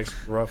 Rednecks,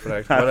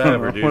 Roughnecks, I don't know,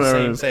 whatever, dude. whatever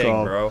Same it's thing,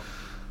 called. bro.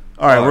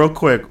 All right, Fuck. real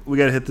quick. We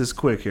got to hit this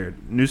quick here.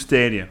 New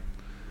stadium.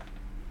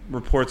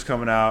 Reports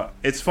coming out.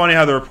 It's funny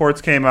how the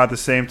reports came out at the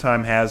same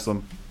time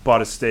Haslam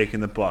bought a stake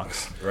in the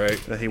Bucks. Right.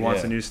 That he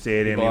wants Yeah. a new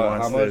stadium. He But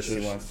wants how much this. He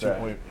is wants 2 that.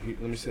 point-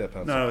 let me see that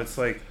pencil. No, it's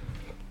like.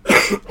 You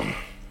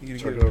gonna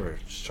Chuck get- it over.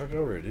 Just chuck it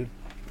over, dude.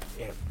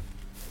 What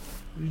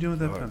are you doing with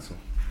that Oh. pencil?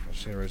 I'm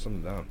just gonna write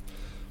something down.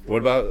 What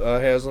about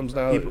Haslam's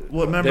now?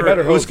 Well, remember, they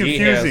better it was hope Guy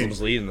confusing.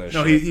 Haslam's leading this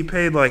No, shit. he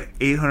paid like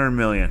 $800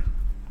 million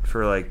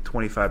for like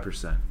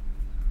 25%.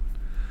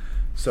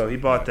 So he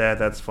bought that.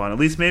 That's fun. At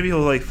least maybe he'll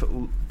like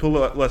put a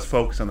little less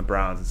focus on the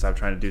Browns and stop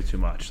trying to do too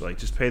much. Like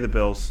just pay the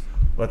bills,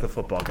 let the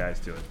football guys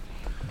do it.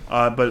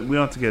 But we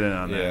don't have to get in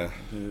on that.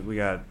 We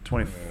got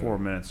 24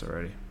 minutes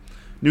already.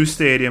 New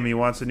stadium. He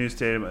wants a new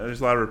stadium.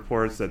 There's a lot of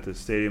reports that the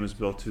stadium is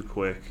built too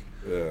quick.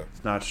 Yeah.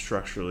 It's not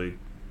structurally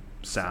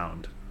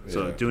sound.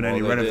 So Yeah. doing Well,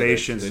 any they did-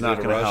 renovations they is not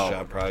did a going to rush help.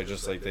 job, probably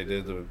just like they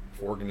did the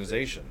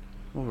organization.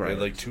 Well, They right. had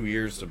like 2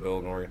 years to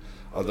build an organ.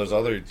 Those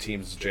other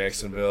teams,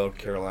 Jacksonville,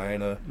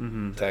 Carolina,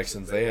 Mm-hmm.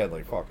 Texans, they had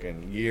like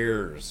fucking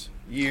years,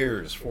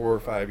 4 or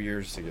 5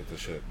 years to get the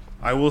shit.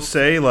 I will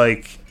say,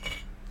 like,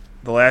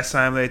 the last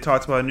time they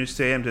talked about a new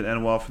stadium didn't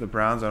end well for the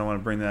Browns. I don't want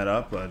to bring that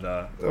up, but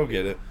They'll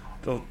get it.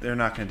 they're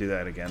not going to do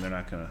that again. They're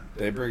not going to.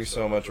 They bring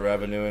so much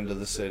revenue into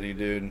the city,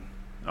 dude.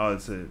 Oh,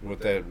 it's it. with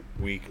that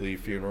weekly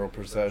funeral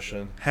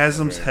procession.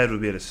 Haslam's Okay. head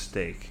would be at a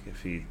stake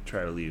if he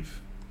tried to leave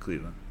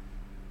Cleveland.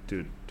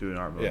 Do an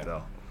Art Yeah.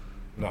 Modell.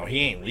 No, he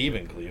ain't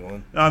leaving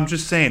Cleveland. No, I'm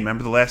just saying.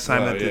 Remember the last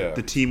time Oh, that yeah.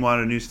 the team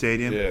wanted a new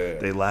stadium? Yeah.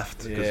 They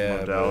left because Yeah,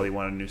 Modell. but- He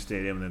wanted a new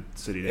stadium, and the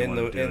city didn't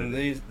want to do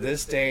it.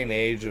 This day and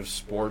age of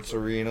sports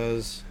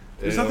arenas,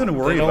 There's nothing to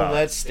worry They about. don't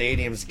let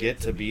stadiums get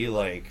to be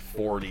like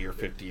 40 or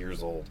 50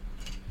 years old.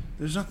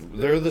 There's nothing.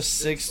 They're the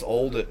sixth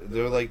oldest.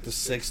 They're like the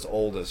sixth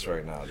oldest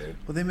right now, dude.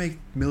 Well, they make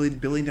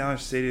billion-dollar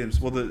stadiums.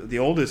 Well, the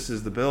oldest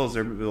is the Bills.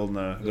 They're building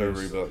a. They're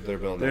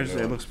building. There's, that new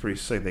it one. looks pretty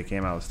sick. They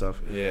came out with stuff.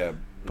 Yeah,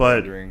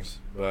 But- renderings.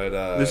 But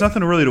There's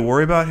nothing really to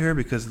worry about here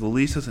because the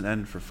lease doesn't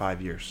end for 5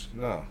 years.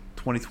 No,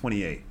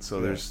 2028. So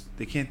Yeah.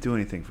 they can't do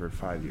anything for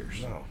 5 years.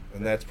 no,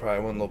 and that's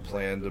probably when they'll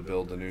plan to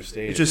build a new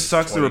stadium. It just It's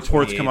sucks. The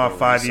reports come 2028, out they'll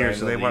 5 re-sign years,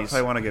 so the they lease.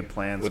 probably want to get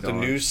plans With going.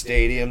 the new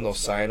stadium, they'll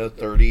sign a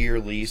 30-year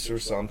lease or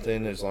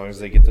something as long as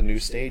they get the new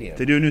stadium.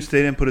 They do a new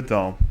stadium, put a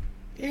dome.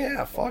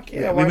 Yeah, fuck yeah.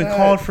 Yeah, why we've been not?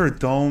 calling for a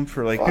dome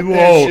for like Fuck people.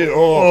 that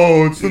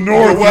Oh, shit. it's the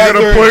North. We weather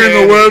gotta play in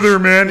the advantage. weather,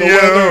 man. The yeah.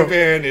 weather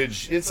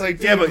advantage. It's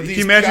like, Yeah, dude, but can these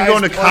you imagine guys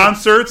going to play-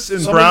 concerts in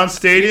Some Brown of-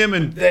 Stadium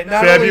in that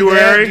not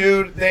February? Only that,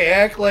 dude, they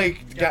act like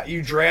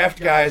you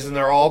draft guys and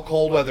they're all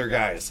cold weather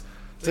guys.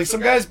 It's like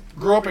some guys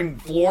grew up in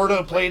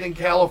Florida, played in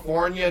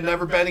California,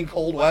 never been in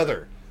cold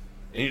weather.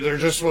 And they're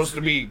just supposed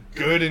to be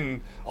good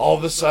and all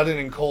of a sudden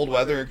in cold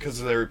weather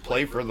because they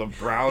play for the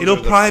Browns. It'll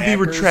or the probably be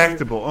Packers.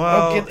 retractable. I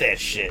Well, don't get that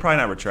shit. Probably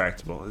not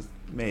retractable.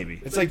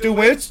 Maybe. It's like, dude,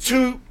 when it's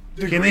 2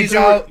 they degrees do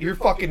out, your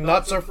fucking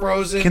nuts are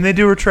frozen. Can they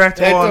do retractable?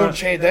 That on don't a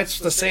change. That's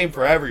the same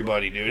for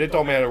everybody, dude. It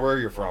don't matter where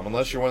you're from,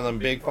 unless you're one of them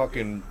big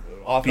fucking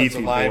offensive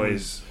beefy linemen.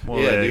 boys? Well,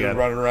 Yeah, they dude, got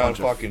running around bunch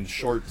of- fucking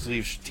short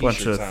sleeve bunch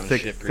t-shirts of on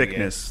thick and shit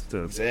thickness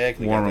to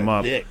Exactly, warm got them that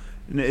up. dick.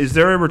 Is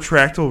there a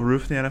retractable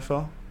roof in the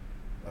NFL?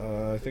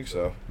 I think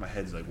so. My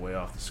head's like way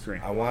off the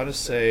screen. I want to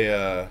say,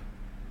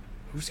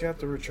 who's got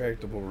the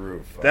retractable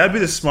roof? That'd be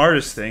the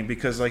smartest thing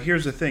because, like,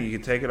 here's the thing: you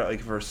can take it out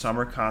like for a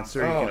summer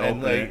concert. Oh, you can and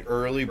open like it.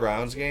 early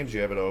Browns games,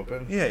 you have it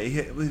open. Yeah,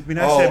 it would be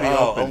nice to have it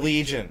open.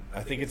 Allegiant.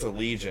 I think it's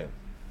Allegiant,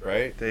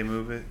 right? They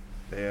move it.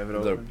 They have it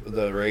open.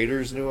 The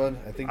Raiders new one.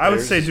 I think. I would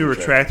theirs say is do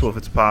retractable if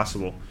it's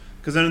possible.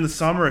 Because then in the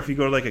summer, if you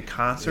go to like a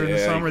concert in the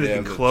Yeah, summer, you they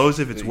can can have close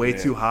the- if it's they way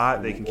can too have-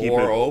 hot. They can keep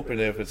or it open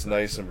if it's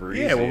nice and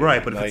breezy. Yeah, well,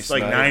 right, but if nice it's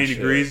like night 90 and shit.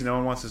 degrees and no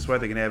one wants to sweat,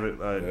 they can have it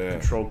Yeah.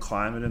 controlled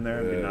climate in there.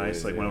 It'd be Yeah,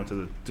 nice. Like when I went to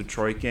the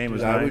Detroit game, it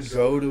was Dude, I nice. would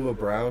go to a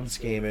Browns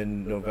game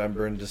in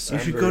November and You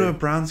December. should go to a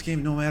Browns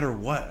game no matter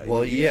what.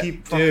 Well, you yeah,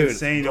 keep fucking dude.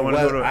 saying you the don't want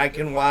to go weather- to. I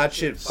can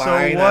watch it So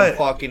fine what? on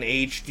fucking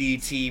HD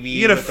TV. You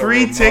get a with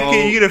free remote.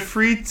 ticket. You get a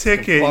free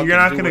ticket. You're fucking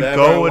not do going to whatever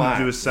go I and want,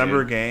 do a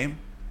December dude. game.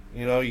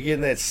 You know, you get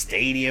in that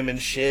stadium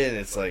and shit, and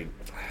it's like.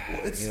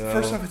 It's, you know?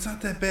 First off, it's not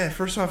that bad.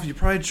 First off, you're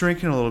probably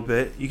drinking a little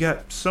bit. You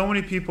got so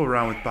many people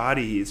around with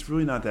body heat. It's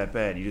really not that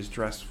bad. You just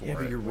dress for Yeah,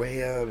 but it. you're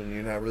way up, and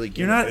you're not really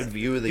You're getting not. a good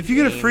view of the If you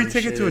get a game free and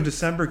ticket to a shit.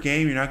 December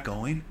game, you're not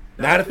going.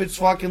 Not if it's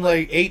fucking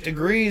like 8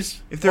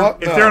 degrees. If they're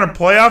Fuck if no. they're in a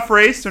playoff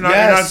race, they're not.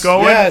 Yes, you're not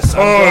going. yes, I'm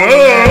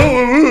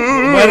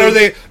oh, When are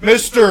they,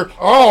 Mr.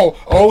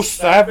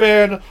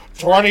 07,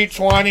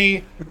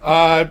 2020,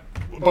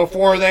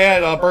 before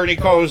that, Bernie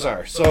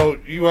Kosar. So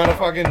you want to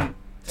fucking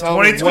tell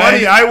me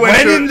 2020, I went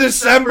when to- in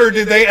December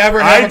did they ever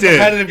have I a did.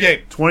 competitive game?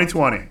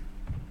 2020.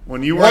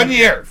 When you were 1 in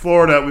year.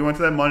 Florida, we went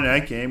to that Monday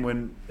night game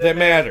when That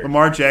mattered.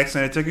 Lamar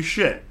Jackson had to take a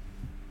shit,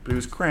 but he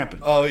was cramping.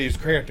 Oh, he was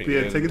cramping. He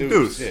had to dude. take a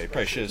deuce. Yeah, he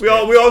probably shit his We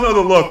all know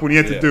the look when you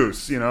hit the Yeah.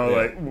 deuce. You know, Yeah.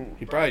 like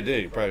He probably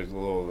did. He probably was a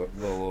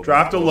little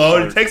dropped a little load.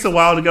 sharp. It takes a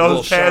while to get all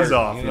Little those pads sharp,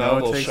 off. You You know, know, a it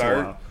little takes a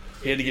sharp. while.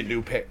 He had to get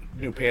new pants.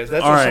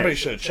 That's All what right. somebody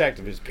should have checked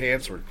if his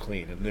pants were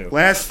clean and new.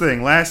 Last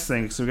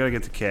thing, so we gotta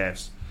get to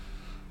Cavs.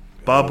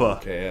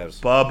 Bubba, Cavs.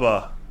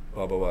 Bubba,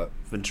 Bubba what?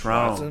 Ventrone.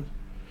 Johnson?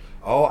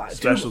 Oh,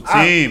 Special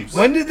teams.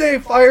 When did they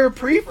fire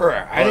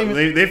Prefer? I didn't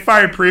even. They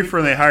fired Prefer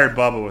and they hired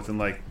Bubba within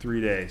like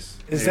 3 days.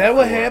 Is Maybe that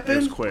what 4. happened? It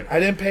was quick. I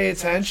didn't pay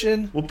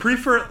attention. Well,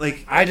 Prefer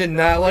like I did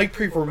not like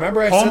Prefer.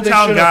 Remember, I said they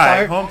Hometown should guy,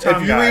 have fired. hometown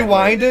If you guy,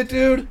 rewind it,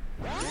 dude,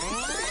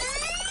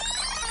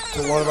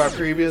 to one of our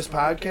previous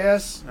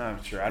podcasts,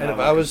 I'm sure. and if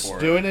I was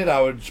doing it,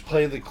 I would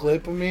play the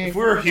clip of me. if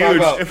we were Talk huge,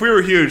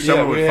 about-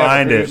 someone would we'd have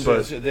find it.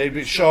 producers. But they'd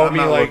be showing I'm me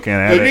not like looking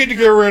at they it. need to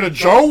get rid of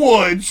Joe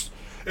Woods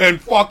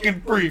and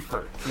fucking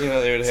Prefer. You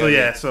know, they would so have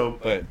yeah, it. so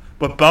But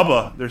but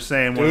Bubba, they're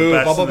saying one of the dude,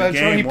 best Bubba in the Ventrone,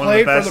 game. he One of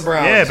played the best, for the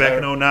Browns. Yeah, back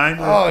in 09.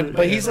 oh,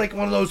 but he's like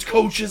one of those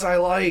coaches I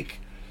like.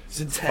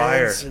 He's fire.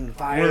 intense and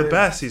fire. One of the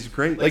best. He's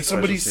great. Like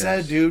somebody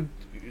special said, teams. dude,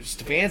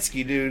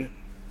 Stefanski, dude.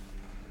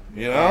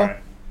 You know? All right.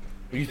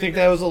 You think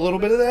that was a little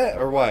bit of that,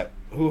 or what?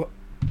 Who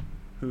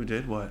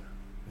did what?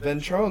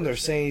 Ventrone, they're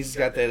saying he's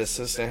got that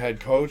assistant head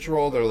coach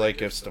role. They're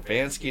like, if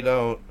Stefanski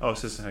don't, Oh,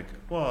 assistant head.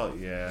 Well,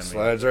 yeah. I mean,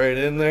 slides right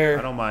in there.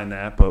 I don't mind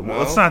that, but No?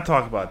 let's not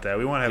talk about that.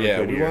 We want to have Yeah, a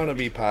good we year. want to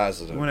be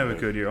positive. We want to have a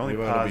dude. good year. Only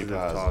We wanna be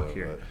positive talk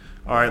here.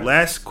 but- All right,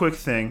 last quick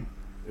thing.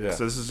 Yeah.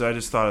 So I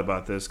just thought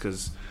about this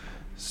because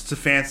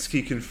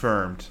Stefanski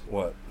confirmed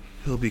What?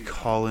 he'll be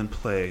calling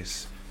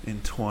plays in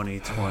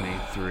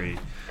 2023.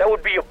 That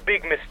would be a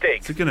big mistake.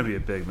 It's gonna be a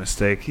big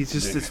mistake.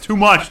 It's too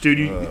much,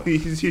 dude.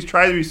 He's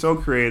trying to be so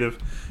creative.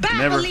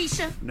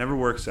 It never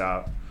works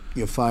out.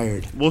 You're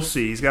fired. We'll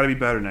see. He's got to be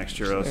better next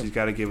year, or else he's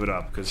got to give it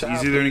up because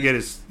he's either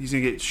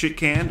gonna get shit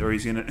canned or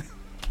he's gonna.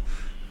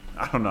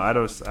 I don't know. I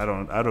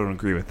don't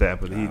agree with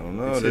that, but I don't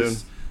know, dude.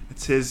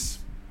 It's his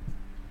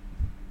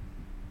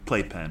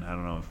playpen. I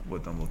don't know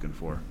what I'm looking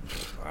for.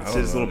 It's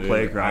his little dude.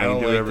 playground. I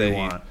don't You can do like whatever you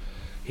that want.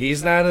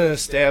 He's not an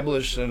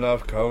established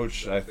enough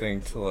coach, I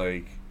think, to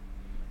like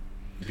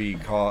be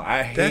called.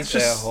 I hate That's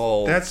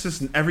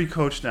just every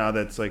coach now.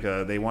 That's like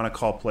they want to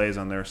call plays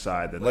on their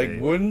side.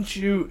 Wouldn't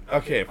you?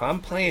 Okay, if I'm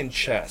playing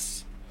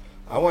chess,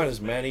 I want as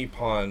many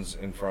pawns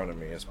in front of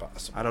me as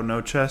possible. I don't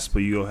know chess, but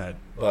you go ahead.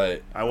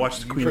 But I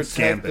watched the you Queen's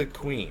protect Gambit. the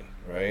queen,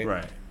 right?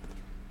 Right.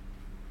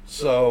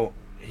 So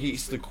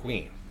he's the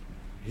queen.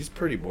 He's a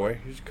pretty boy.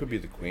 He could be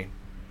the queen.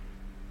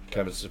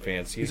 Kevin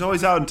Stefanski. He's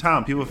always out in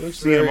town. People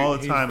see him all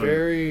the time.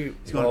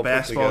 He's going to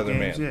basketball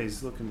games. Man. Yeah,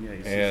 he's looking. Yeah,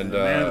 he's and a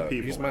man of the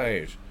people. he's my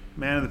age.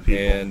 Man of the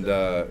people.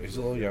 And he's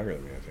a little younger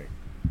than me, I think.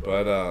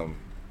 But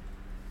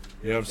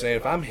you know what I'm saying?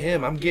 If I'm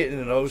him, I'm getting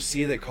an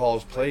OC that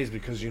calls plays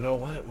because you know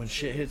what? When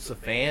shit hits the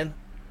fan,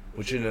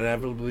 which it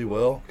inevitably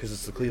will, because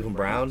it's the Cleveland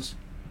Browns,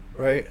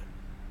 right?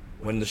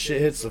 When the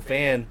shit hits the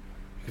fan,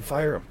 you can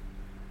fire him.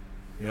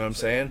 You know what I'm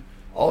saying?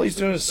 All he's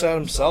doing is set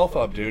himself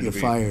up, dude. You're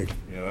fired.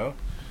 You know?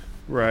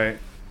 Right.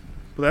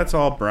 But that's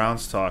all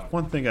Browns talk.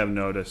 One thing I've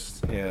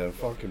noticed. Yeah,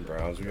 fucking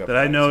Browns. We got that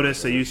I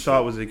noticed that you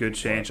thought was a good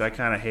change. I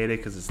kind of hate it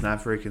because it's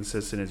not very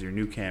consistent as your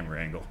new camera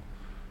angle.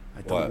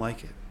 I don't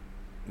like it.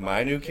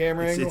 My new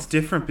camera angle? It's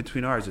different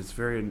between ours. It's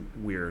very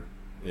weird.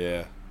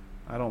 Yeah.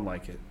 I don't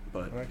like it,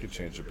 but I could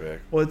change it back.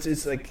 Well,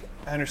 it's like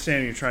I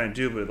understand what you're trying to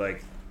do, but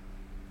like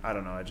I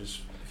don't know. If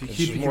you it's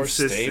keep it more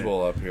consistent,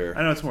 stable up here.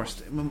 I know it's more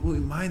stable.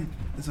 Mine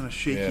is on a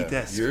shaky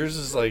desk. Yours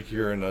is like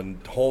you're in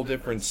a whole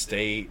different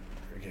state,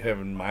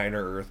 having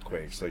minor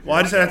earthquakes. Like, well,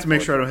 I just have to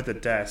make sure I don't hit the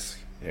desk.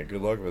 Yeah,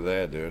 good luck with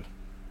that, dude.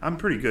 I'm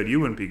pretty good. You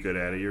wouldn't be good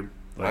at it.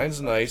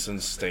 Mine's nice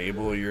and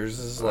stable. Yours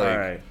is like. All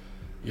right.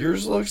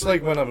 Yours looks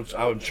like when I'm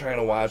trying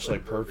to watch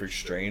like Perfect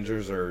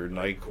Strangers or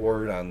Night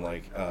Court on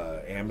like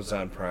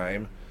Amazon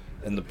Prime,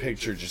 and the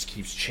picture just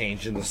keeps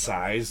changing the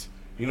size.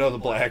 You know the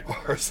black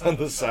bars on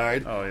the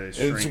side? Oh, yeah,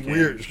 it's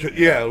weird.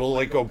 Yeah, it'll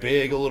like go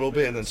big a little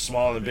bit and then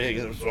small and big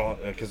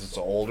because it's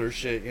older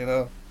shit, you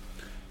know?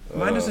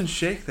 Mine doesn't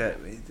shake that.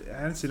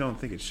 I honestly don't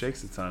think it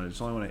shakes a ton. It's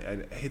only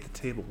when I hit the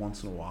table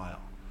once in a while.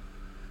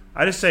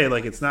 I just say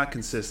like it's not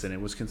consistent.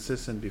 It was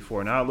consistent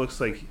before. Now it looks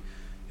like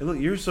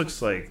yours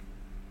looks like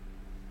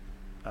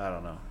I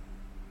don't know.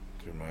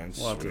 Dude, mine's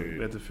sweet.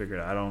 We have to figure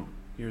it out.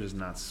 Yours is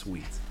not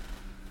sweet.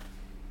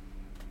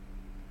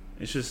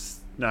 It's just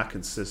not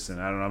consistent.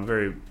 I don't know. I'm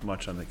very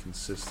much on the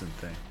consistent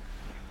thing.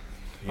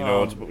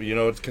 You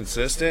know what's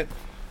consistent?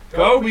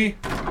 Kobe.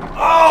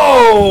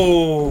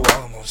 Oh!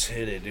 I almost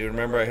hit it, dude.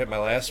 Remember I hit my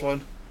last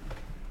one?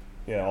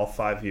 Yeah, all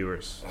 5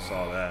 viewers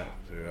saw that.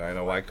 Dude, I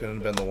know. Why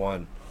couldn't have been the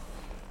one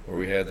where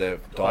we had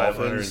that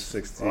Dolphins?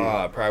 560.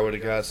 I probably would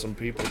have got some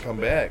people to come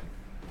back.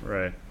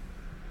 Right.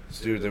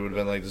 Dude, they would have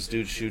been like, this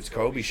dude shoots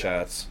Kobe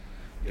shots.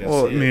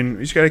 Well, I mean, you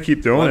just got to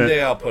keep doing it. One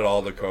day I'll put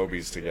all the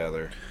Kobe's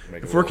together.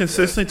 If we're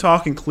consistently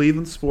talking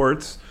Cleveland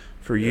sports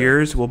for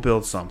years, we'll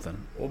build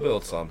something. We'll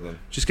build something.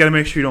 Just got to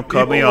make sure you don't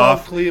cut me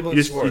off. You got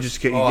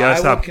to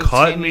stop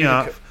cutting me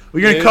off.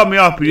 Well, you're going to cut me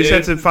off, but you just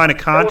have to find a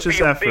conscious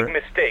effort. Big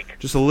mistake.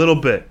 Just a little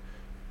bit.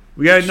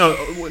 We got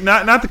to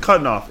not the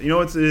cutting off. You know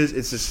what it is?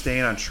 It's just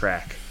staying on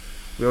track.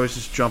 We always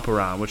just jump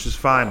around, which is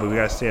fine, but we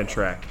got to stay on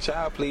track.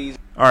 Ciao, please.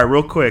 All right,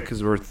 real quick,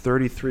 because we're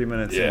 33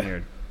 minutes in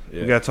here.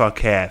 Yeah. We got to talk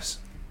Cavs,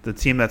 the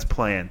team that's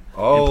playing.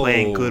 They're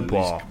playing good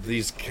ball.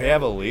 These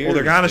Cavaliers, well,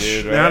 they're kind of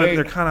right?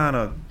 they're kind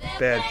of on a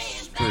bad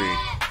streak.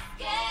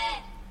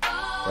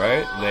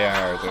 Right? They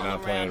are. They're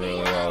not playing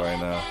really well right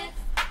now.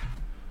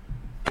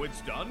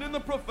 It's done in the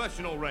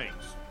professional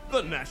ranks.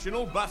 The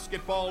National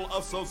Basketball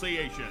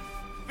Association,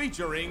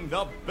 featuring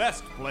the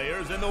best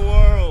players in the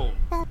world.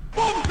 Boom,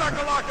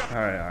 shakalaka!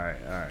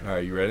 All right.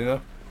 You ready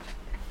now?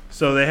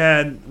 So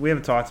we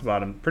haven't talked about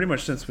them pretty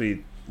much since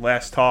we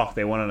last talked.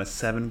 They went on a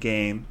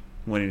 7-game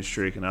winning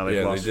streak, and now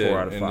they've lost 4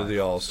 out of 5. Into the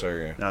All-Star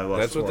game. Now they lost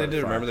That's what 4 they out of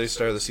did. 5. Remember they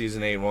started the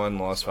season 8-1,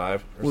 lost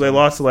 5? Well, they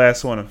lost the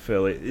last one in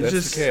Philly. It's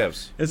That's the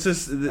Cavs. It's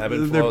just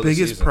their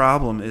biggest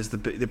problem is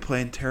they're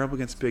playing terrible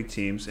against big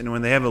teams, and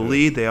when they have a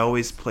lead, they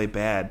always play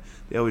bad.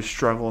 They always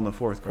struggle in the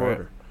fourth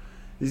quarter. Right.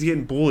 He's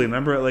getting bullied.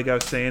 Remember, like I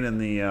was saying in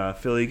the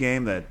Philly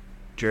game, that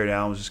Jared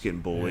Allen was just getting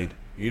bullied. Yeah.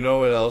 You know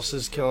what else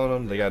is killing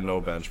them? They got no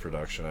bench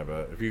production, I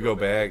bet. If you go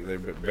back,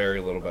 they've got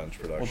very little bench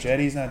production. Well,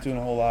 Jetty's not doing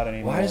a whole lot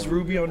anymore. Why is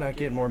Rubio not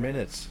getting more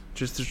minutes?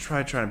 Just to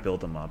trying to build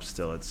them up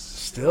still.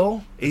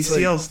 Still?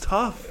 ACL's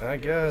tough. I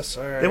guess.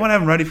 All right. They want to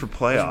have him ready for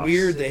playoffs. It's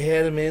weird. They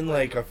had him in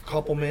like a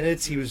couple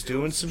minutes. He was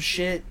doing some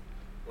shit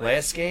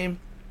last game,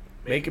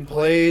 making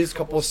plays,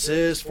 couple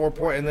assists, 4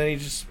 points, and then he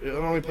just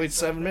only played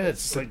 7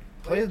 minutes. It's like,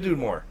 play the dude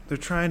more. They're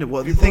trying to.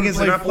 Well, the thing is,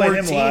 they're not playing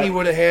him a lot. He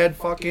would have had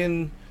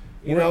fucking,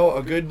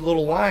 a good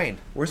little line.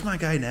 Where's my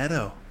guy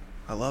Neto?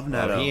 I love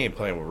Neto. He ain't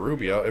playing with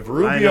Rubio. If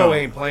Rubio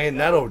ain't playing,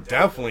 Neto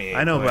definitely ain't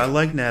I know, playing. but I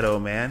like Neto,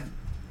 man.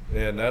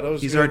 Yeah,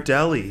 Neto's He's good. our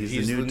deli.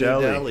 He's the new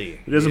deli.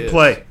 He doesn't He is.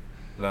 play.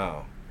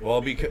 No.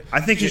 Well, because I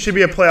think he should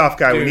be a playoff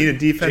guy. We need a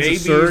defensive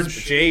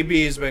surge.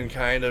 JB's been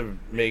kind of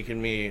making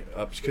me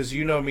up because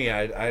you know me.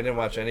 I didn't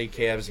watch any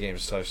Cavs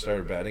games until I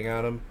started betting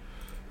on them.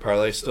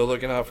 Parlay still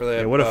looking out for that.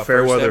 Yeah, what a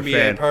fair first weather NBA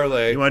fan.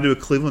 parlay. You want to do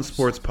a Cleveland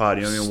sports pod?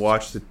 You don't even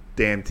watch the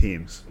damn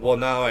teams. Well,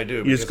 now I do.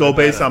 You just because go I bet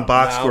based on them.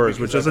 box Now scores, because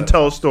which I doesn't bet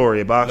tell a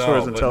story. A box them. score No,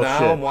 doesn't but tell now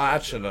shit. I'm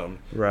watching them,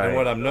 Right. and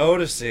what I'm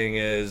noticing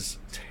is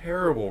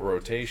terrible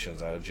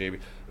rotations out of JB.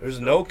 There's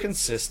no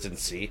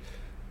consistency.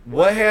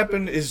 What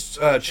happened? Is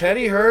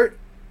Chetty hurt?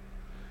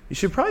 You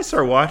should probably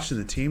start watching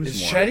the teams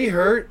Is more. Chetty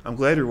hurt? I'm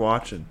glad you're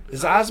watching.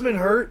 Is Osmond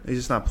hurt? He's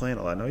just not playing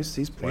a lot. No, he's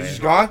playing. He's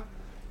just gone.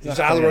 He's He's not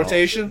out of the playing a lot.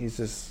 rotation. He's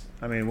just.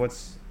 I mean,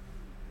 what's?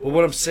 Well,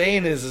 what I'm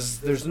saying is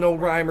there's no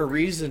rhyme or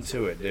reason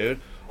to it, dude.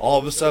 All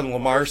of a sudden,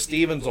 Lamar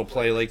Stevens will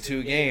play like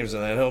 2 games,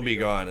 and then he'll be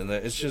gone. And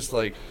then it's just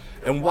like,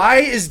 and why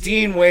is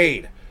Dean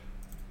Wade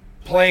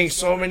playing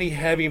so many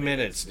heavy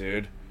minutes,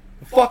 dude?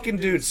 The fucking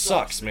dude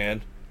sucks,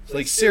 man. It's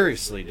like,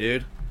 seriously,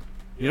 dude.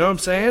 You know what I'm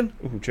saying?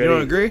 Ooh, You Jetty-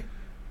 don't agree?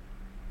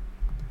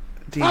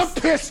 I'm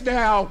pissed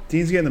now.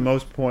 Dean's getting the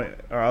most point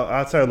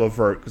outside of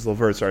Levert because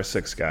Levert's our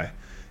 6th guy.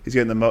 He's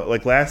getting the most.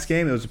 Like last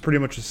game, it was pretty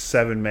much a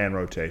 7-man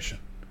rotation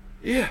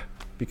Yeah.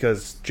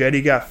 because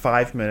Jetty got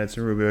 5 minutes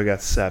and Rubio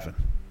got 7.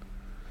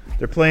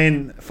 They're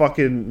playing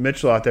fucking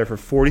Mitchell out there for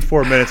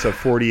 44 minutes of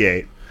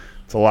 48.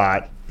 It's a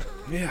lot.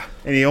 Yeah.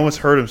 And he almost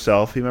hurt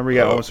himself. You remember he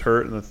got almost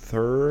hurt in the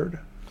 3rd?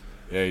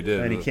 Yeah, he did.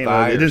 And he The came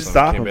thigh out. It or didn't something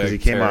stop came him because back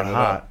he came out tearing it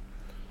hot.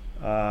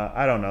 up.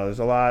 I don't know. There's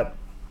a lot.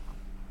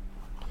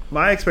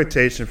 My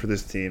expectation for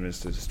this team is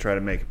to just try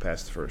to make it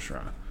past the first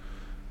round.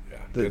 Yeah.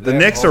 The They have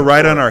Knicks are home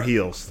right court. on our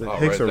heels. The Oh,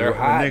 Knicks right. are, They're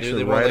hot, the Knicks dude. are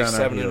They won right like on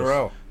 7 our in a heels.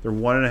 row. They're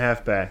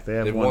 1.5 back. They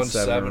have They've won won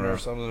 7 in a or row.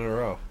 something in a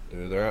row.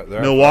 Dude, they're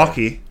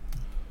Milwaukee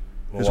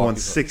has won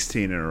Milwaukee's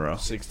 16 in a row.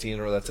 16 in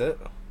a row. That's it.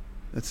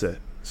 That's it.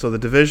 So the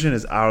division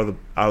is out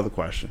of the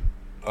question.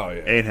 Oh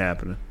yeah. Ain't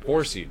happening.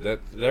 4 seed. That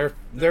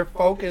their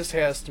focus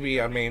has to be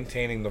on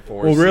maintaining the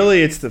 4 Well, seed.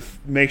 really, it's to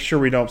make sure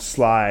we don't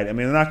slide. I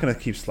mean, they're not going to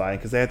keep sliding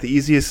because they have the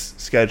easiest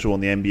schedule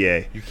in the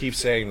NBA. You keep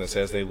saying this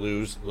as they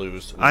lose.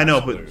 I know,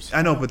 lose.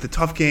 but the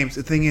tough games.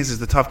 The thing is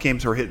the tough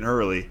games are hitting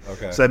early.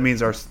 Okay. So that means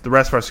the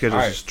rest of our schedule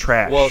All is right. just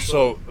trash. Well,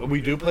 so we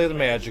do play the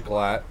Magic a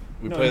lot.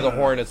 We play the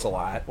Hornets a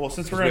lot. Well,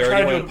 since 'Cause we're going to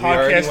try to do a we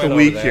already podcast went a over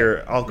week that.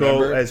 here, I'll go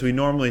Remember? as we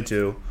normally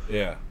do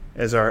Yeah,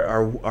 as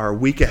our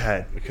week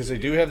ahead. because they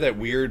do have that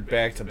weird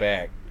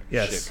back-to-back shit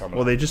Yes. coming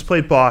Well, up. they just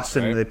played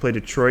Boston. Right. They play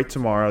Detroit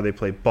tomorrow. They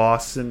play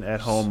Boston at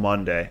home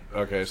Monday.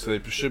 Okay, so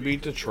they should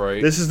beat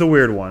Detroit. This is the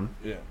weird one.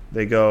 Yeah.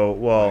 They go,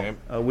 well, Miami.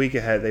 a week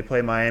ahead. They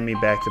play Miami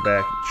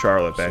back-to-back,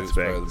 Charlotte So it's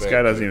back-to-back. probably the This guy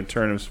back, doesn't dude. even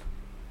turn his...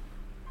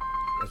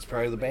 That's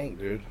probably the bank,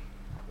 dude.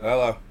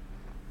 Hello.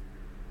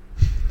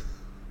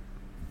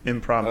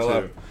 Impromptu.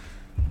 Hello.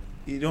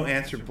 You don't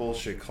answer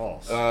bullshit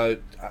calls.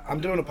 I'm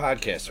doing a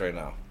podcast right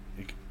now.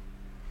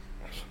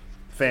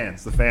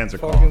 The fans are Fucking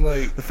calling.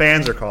 like- The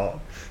fans are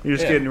calling. You're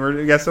just Yeah. getting.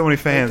 We got so many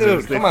fans.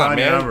 Dude, they come on, find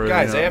your man. number,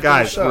 Guys, after the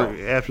guys, show.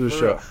 we're after the For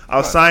show. real.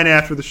 I'll Come on. sign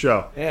after the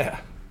show. Yeah.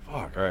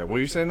 Fuck. All right. What are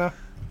you saying now?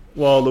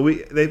 Well,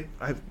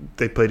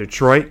 they play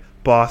Detroit,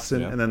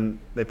 Boston, Yeah. and then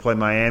they play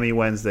Miami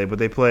Wednesday. But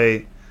they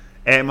play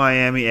at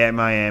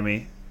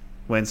Miami,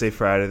 Wednesday,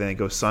 Friday. Then they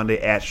go Sunday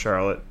at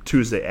Charlotte,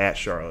 Tuesday at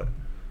Charlotte.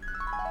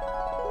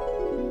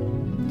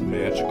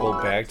 Magical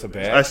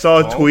back-to-back. I saw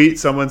a Oh. tweet.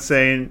 Someone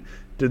saying,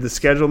 "Did the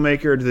schedule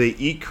maker? Do they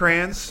eat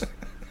crayons,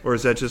 or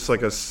is that just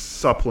like a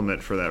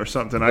supplement for them or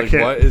something?" I Like,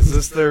 can't. what is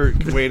this their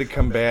way to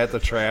combat the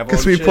travel?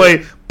 Because and we shit?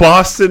 play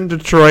Boston,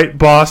 Detroit,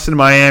 Boston,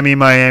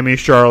 Miami,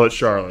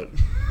 Charlotte.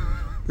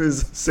 This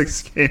is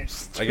 6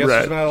 games I guess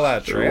there's not a lot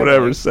of or traveling.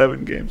 whatever,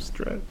 7 games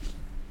stretch.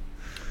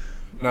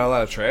 Not a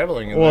lot of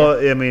traveling in there.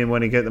 Well, I mean,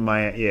 when you get to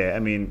Miami, yeah, I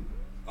mean,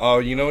 Oh,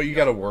 you know what you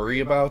got to worry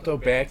about though?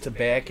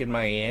 Back-to-back in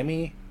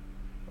Miami.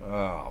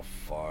 Oh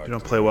fuck. You don't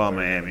dude. play well in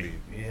They're gonna Miami.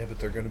 yeah, but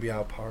they're gonna be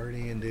out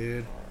partying,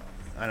 dude.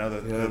 I know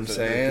that. You know what I'm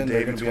saying? The They're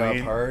day gonna be out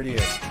between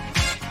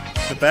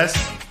partying. the best,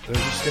 They're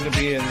just gonna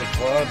be in the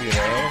club, you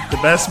know. the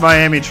best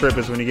Miami trip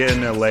is when you get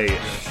in there late.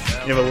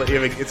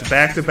 It's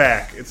back to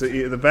back.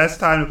 The best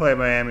time to play at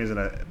Miami is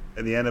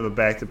at the end of a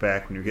back to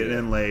back when you're getting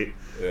in late,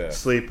 Yeah.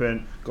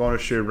 sleeping, going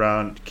to shoot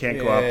around, can't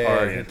go out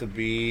partying. Hit the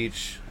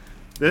beach.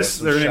 This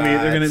Get they're some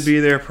gonna shots. be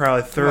there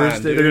probably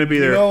Thursday. Dude. They're gonna be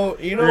there. You know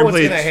They're gonna what's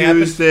play gonna happen?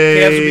 Tuesday,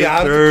 Cavs will be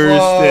out Thursday.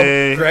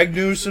 at the club. Greg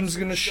Newsom's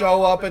gonna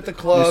show up at the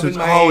club Newsom's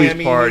in always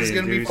Miami. partying, He's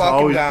gonna dude. be He's fucking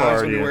always down.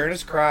 He's gonna be partying. wearing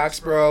his Crocs,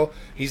 bro.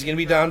 He's gonna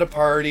be down to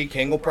party.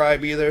 King will probably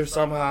be there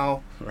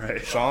somehow.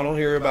 Right. Sean will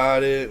hear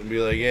about it and be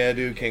like, "Yeah,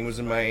 dude, King was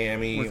in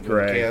Miami With when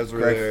Greg. the Cavs were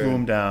Greg there." flew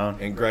him down.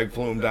 And Greg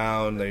flew him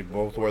down. They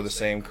both wore the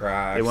same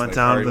Crocs. They went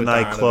down to partied the with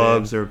nightclubs.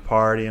 Donovan. They were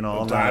partying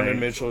all Donovan night.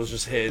 Mitchell was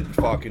just hitting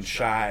fucking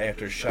shot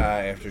after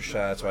shot after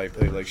shot. That's why he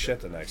played like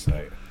shit the next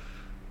night.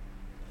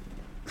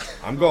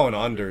 I'm going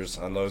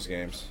unders on those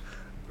games.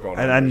 Going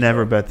And I unders,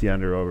 never bro. bet the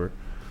under over.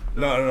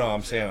 No.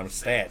 I'm saying I'm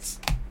stats.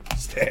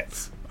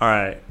 Stats. All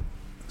right.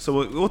 So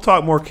we'll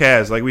talk more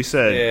Cavs, like we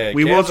said. Yeah,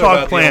 we Cavs will are talk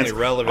about the plans.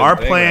 only relevant Our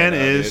thing plan right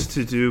now, is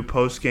dude. to do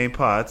post-game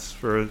pots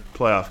for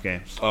playoff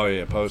games. Oh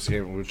yeah, post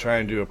game. We'll try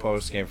and do a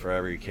post game for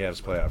every Cavs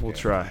playoff game. We'll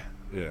try.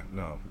 Yeah,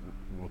 no,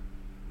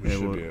 we Yeah,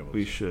 should be able.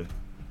 We to. should.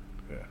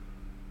 Yeah.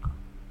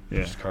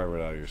 Yeah. Just carve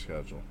it out of your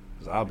schedule.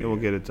 'Cause I'll be. We'll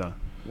here. get it done.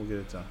 We'll get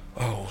it done.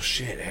 Oh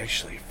shit!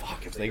 Actually,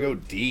 fuck. If they go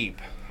deep,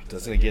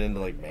 doesn't it get into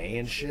like May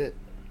and shit?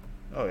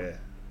 Oh yeah.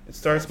 It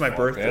starts my Fuck,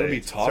 birthday. that'll be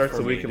It tough starts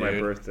for the week me, of my dude.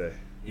 birthday.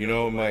 You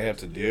know what we might have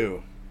to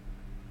do?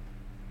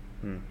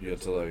 You have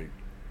to like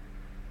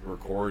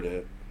record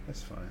it,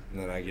 That's fine.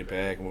 and then I get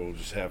back and we'll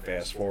just have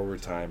fast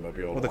forward time. I'll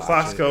be able Well, to the watch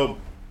clocks it. go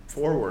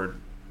forward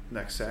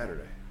next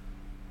Saturday.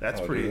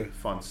 That's Oh, pretty do they?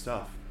 fun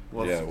stuff.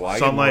 Well, Yeah, well, I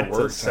sunlight get more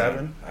work till 7.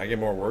 time. I get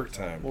more work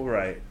time. Well,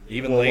 right.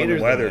 Even Well, when later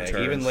the weather than that.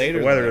 turns. Even later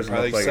The weather than that. doesn't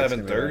Probably look like it's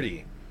gonna be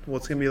 7:30. Well,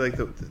 it's gonna be like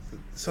the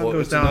sun Well,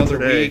 goes it's down another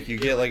today. week. You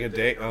get like a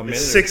day. A minute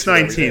It's or two every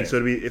 6:19, day. so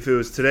it'd be if it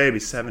was today, it'd be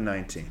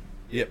 7:19.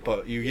 Yeah,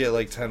 but you get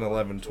like 10,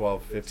 11,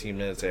 12, 15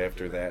 minutes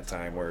after that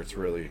time where it's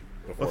really.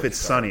 Well, if it's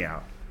sunny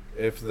out.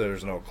 If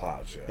there's no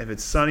clouds, yeah. If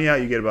it's sunny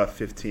out, you get about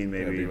 15,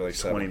 It'd maybe be like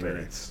 20 7:30.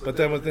 minutes. But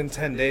then within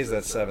 10 days,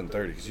 that's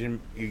 7:30 because you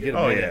get a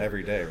Oh, minute yeah.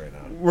 every day right now.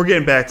 We're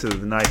getting back to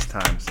the nice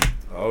times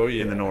Oh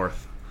yeah, in the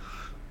north,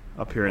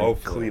 up here in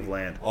Hopefully.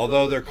 Cleveland.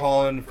 Although they're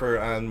calling for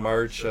on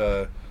March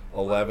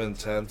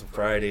 11th, 10th,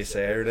 Friday,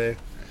 Saturday,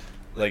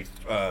 like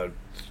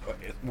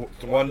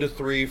 1 to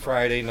 3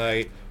 Friday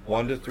night,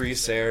 1 to 3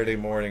 Saturday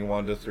morning,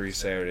 1 to 3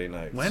 Saturday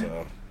night. When?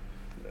 So,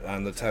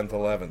 on the 10th,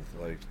 11th,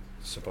 like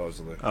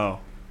supposedly. Oh,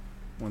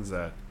 when's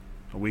that?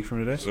 A week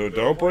from today? So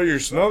don't put your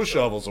snow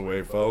shovels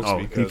away, folks. Oh,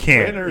 because you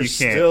can't. You winter's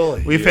can't. Still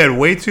We've here. had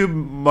way too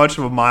much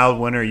of a mild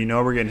winter. You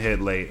know we're getting hit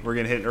late. We're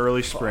getting hit in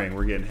early spring.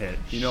 We're getting hit.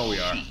 You know we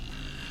are.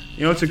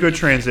 You know it's a good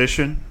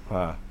transition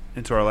Huh.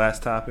 into our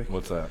last topic?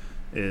 What's that?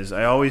 Is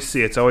I always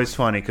see, it's always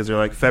funny because they're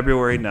like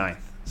February 9th,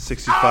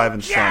 65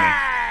 and sunny.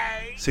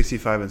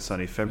 65 and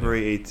sunny.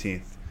 February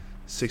 18th,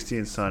 60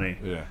 and sunny.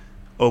 Yeah.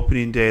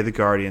 Opening day of the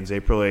Guardians,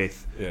 April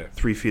 8th, Yeah.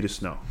 3 feet of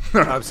snow.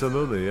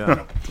 Absolutely,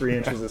 yeah. 3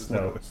 inches of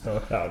snow.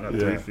 Out, not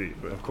 3 feet.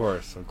 But. Of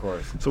course.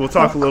 So we'll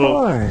talk a little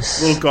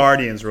course.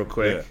 Guardians real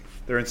quick. Yeah.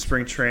 They're in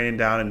spring training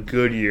down in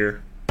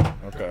Goodyear,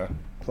 Okay.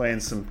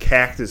 playing some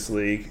Cactus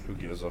League. Who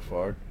gives a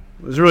fuck?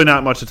 There's really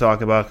not much to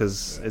talk about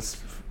because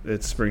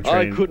it's spring I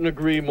training. couldn't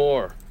agree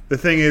more. The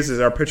thing is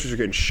our pitchers are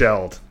getting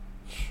shelled.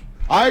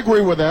 I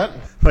agree with that.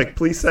 Like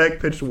Plesac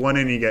pitched one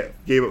inning,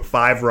 gave up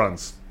 5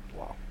 runs.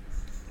 Wow.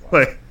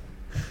 Like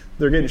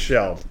they're getting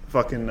shelled.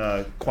 Fucking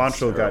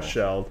Quantrill got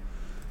shelled.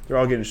 They're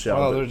all getting shelled.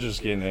 Well, they're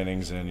just getting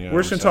innings in. You know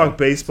We're just gonna talk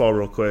baseball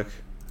real quick.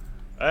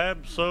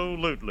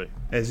 Absolutely.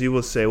 As you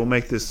will say, we'll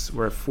make this.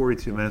 We're at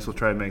 42 minutes. We'll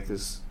try to make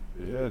this.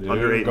 Yeah, dude.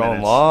 Under 8 going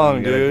minutes, long,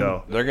 we gotta dude.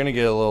 go. They're gonna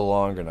get a little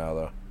longer now,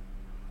 though.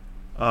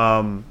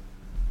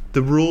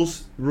 The rule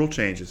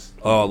changes.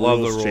 Oh, I love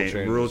the rule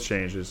changes. Rule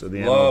changes of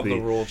the Love MLB. the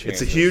rule It's a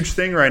changes. huge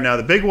thing right now.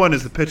 The big one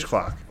is the pitch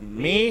clock.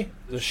 Me,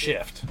 the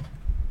shift.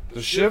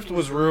 The shift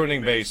was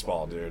ruining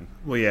baseball, dude.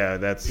 Well, yeah,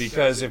 that's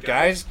Because if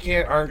guys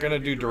aren't gonna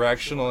do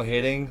directional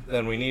hitting,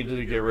 then we need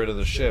to get rid of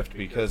the shift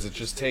because it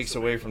just takes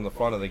away from the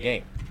fun of the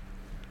game.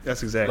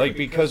 that's exactly. Like,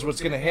 because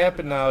what's going to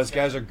happen now is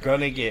guys are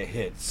going to get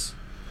hits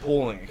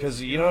pulling.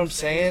 Because, you know what I'm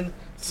saying?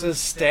 It's a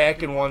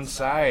stack in one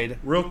side.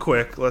 Real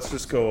quick, let's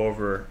just go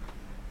over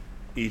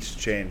each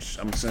change.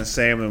 I'm just gonna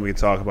say them, and we can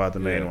talk about the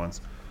main Yeah. ones.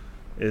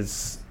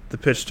 Is the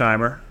pitch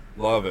timer?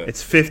 Love it.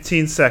 It's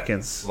 15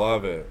 seconds.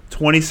 Love it.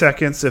 20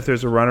 seconds if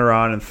there's a runner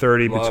on, and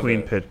 30 Love between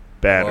it. pit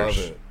batters.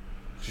 Love it.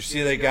 Did you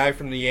see that guy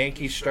from the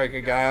Yankees strike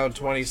a guy out in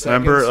 20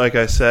 seconds? Remember, like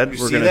I said, You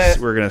we're see gonna that?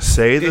 we're gonna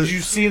say Did the you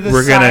see the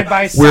we're side gonna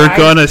by we're side?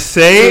 gonna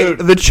say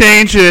Dude. the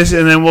changes,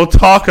 and then we'll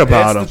talk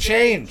about That's them. the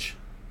change.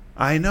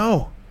 I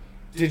know.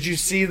 Did you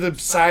see the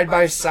side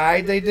by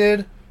side they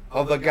did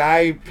of the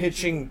guy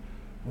pitching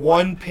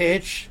one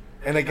pitch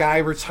and a guy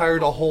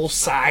retired a whole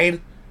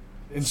side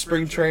in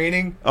spring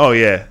training? Oh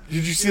yeah.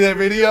 Did you see that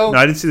video? No,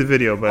 I didn't see the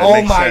video, but it Oh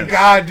makes my sense.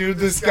 god, dude!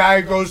 This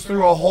guy goes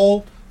through a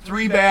whole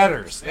 3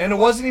 batters, and it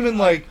wasn't even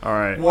like All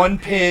right. one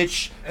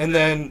pitch, and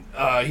then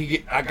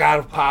I got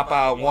to pop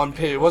out one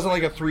pitch. It wasn't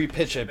like a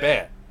 3-pitch at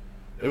bat.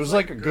 It was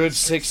like a good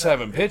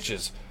 6-7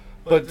 pitches.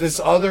 But this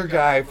other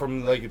guy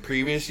from like the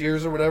previous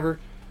years or whatever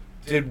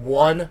did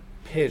one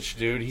pitch,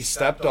 dude. He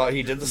stepped off.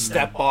 He did the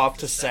step off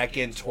to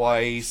second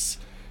twice.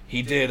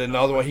 He did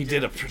another one. He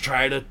did a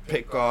try to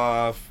pick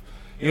off.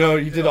 You know,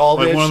 he did all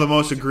Like this. one of the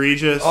most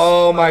egregious.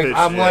 Oh my! pitch,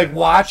 I'm yeah. like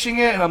watching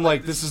it, and I'm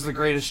like, this is the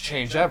greatest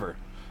change ever,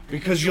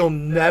 because you'll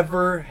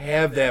never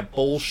have that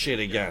bullshit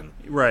again.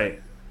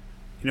 Right.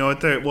 You know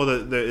what?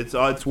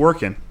 It's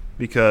working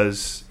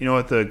because you know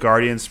what the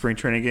Guardians spring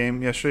training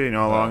game yesterday. You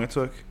know how long it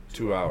took?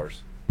 2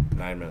 hours,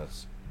 9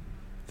 minutes.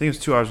 I think it was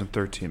 2 hours and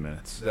 13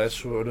 minutes.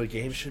 That's what a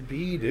game should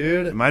be,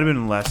 dude. It might have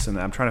been less than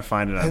that. I'm trying to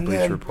find it on And Bleacher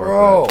then, Report.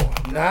 bro,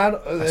 but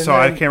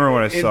I can't remember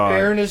what I saw. In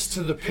fairness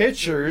to the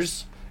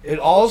pitchers, it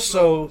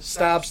also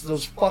stops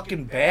those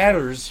fucking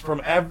batters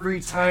from every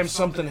time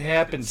something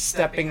happens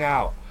stepping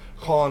out,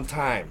 calling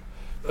time,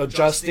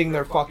 adjusting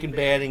their fucking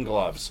batting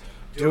gloves,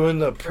 doing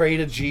the pray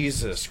to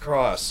Jesus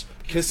cross,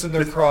 kissing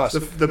their cross.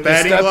 The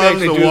batting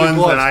gloves are the ones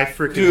that I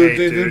freaking hate,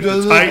 dude.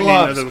 The tightening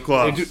of the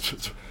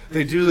gloves.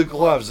 They do the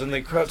gloves, and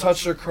they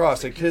touch their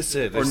cross. They kiss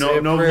it. They or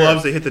no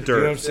gloves, they hit the dirt.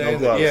 You know what I'm saying? No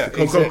gloves. Yeah, the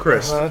Cocoa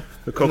Crisp.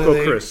 The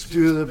Cocoa Crisp.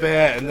 Do the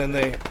bat, and then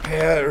they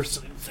pat or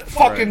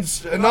fucking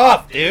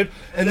enough, dude.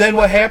 And then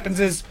what happens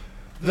is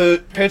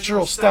the pitcher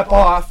will step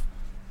off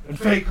and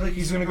fake like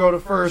he's gonna go to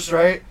first,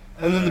 right?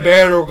 And then the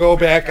batter will go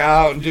back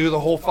out and do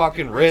the whole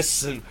fucking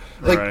wrists and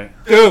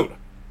dude.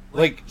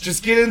 Like,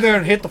 just get in there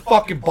and hit the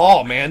fucking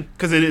ball, man.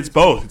 Because it's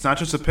both. It's not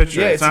just a pitcher.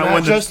 Yeah, it's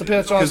not just the pitcher.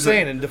 That's what I'm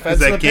saying. In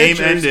defense of the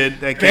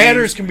pitchers,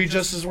 batters can be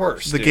just as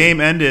worse. The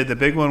game ended. The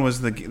big one was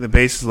the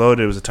bases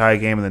loaded. It was a tie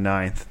game in the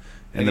ninth.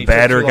 And the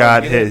batter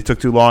got hit. It took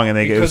too long, and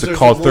it was a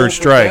called third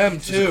strike.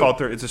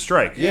 It's a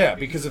strike. Yeah,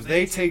 because if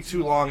they take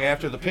too long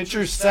after the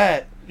pitcher's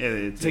set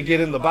to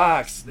get in the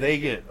box, they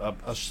get a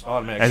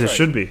automatic as strike. It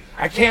should be.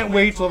 I can't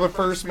wait till the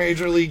first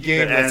major league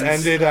game that's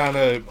ended on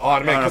an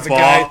automatic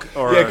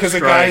because the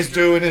guy's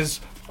doing his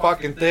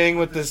fucking thing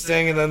with this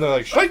thing, and then they're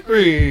like, strike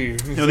three.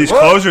 These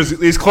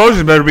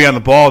closers better be on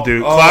the ball,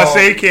 dude. Class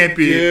A can't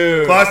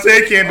be. Class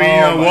A can't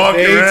be.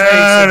 Walking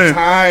around. Take some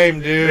time,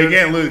 dude. They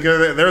can't lose.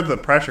 They're the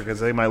pressure because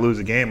they might lose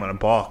a game on a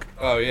balk.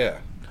 Oh yeah.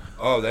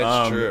 Oh,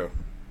 that's true.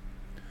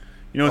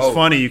 You know what's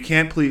funny? You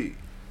can't please.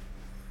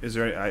 Is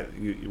there?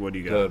 What do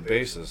you got? The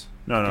bases.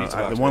 No.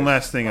 The one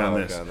last thing on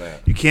this.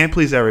 You can't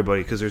please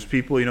everybody because there's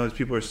people. There's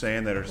people are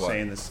saying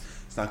saying this.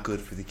 It's not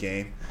good for the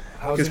game.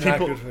 Because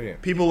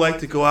people like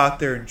to go out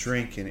there and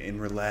drink and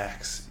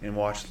relax and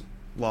watch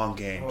long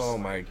games. Oh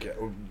my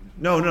god!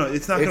 No,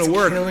 it's not going to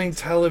work. It's killing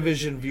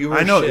television viewership.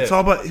 I know it's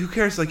all about who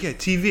cares. Like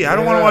TV. I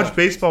don't want to watch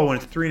baseball when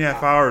it's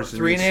 3.5 hours.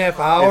 3.5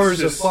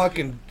 hours of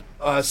fucking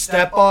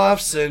step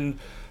offs and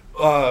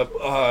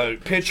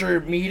pitcher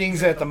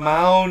meetings at the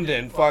mound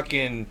and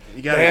fucking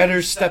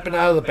batters stepping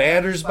out of the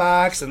batter's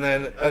box, and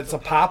then it's a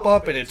pop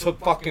up and it took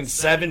fucking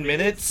 7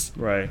 minutes.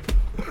 Right.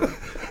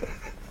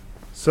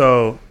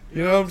 So.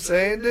 You know what I'm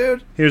saying,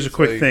 dude? Here's a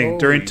quick thing.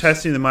 During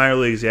testing in the minor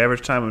leagues, the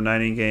average time of a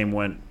 9-inning game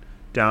went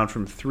down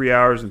from 3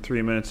 hours and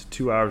 3 minutes to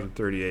 2 hours and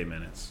 38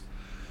 minutes.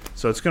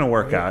 So it's going to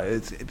work out.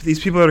 These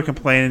people that are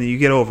complaining, you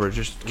get over it.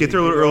 Just get there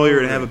a little earlier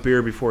and have a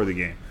beer before the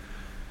game.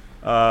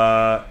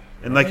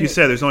 And like you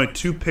said, there's only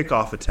 2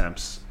 pickoff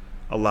attempts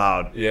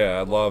allowed. Yeah,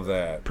 I love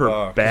that.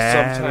 Per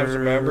batter. Sometimes,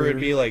 remember, it'd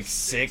be like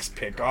 6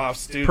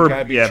 pickoffs, dude. Per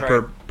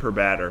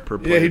batter. Per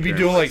play he'd be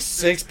doing like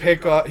 6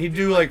 pickoffs. He'd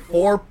do like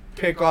 4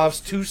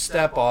 pickoffs, 2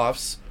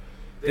 step-offs.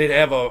 They'd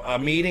have a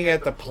meeting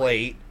at the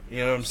plate. You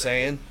know what I'm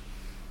saying?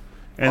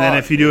 And then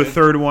if you do a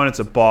third one, it's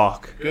a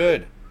balk.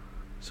 Good.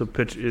 So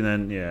pitch, and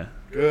then, yeah.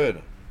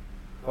 Good.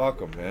 Fuck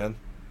them, man.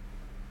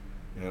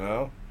 You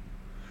know?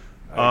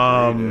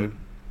 I agree, dude.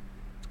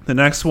 The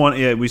next one,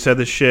 we said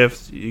the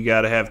shift. You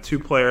got to have 2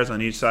 players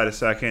on each side of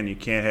second. You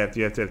have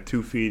to have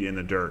 2 feet in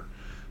the dirt.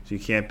 So you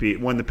can't be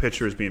when the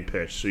pitcher is being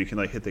pitched. So you can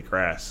hit the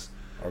grass.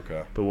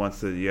 Okay. But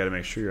you got to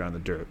make sure you're on the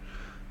dirt.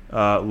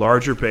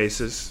 Larger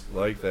bases.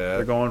 Like that.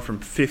 They're going from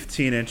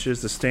 15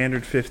 inches, the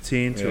standard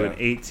 15, to an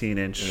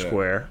 18-inch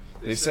square.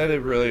 They said it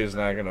really is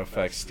not going to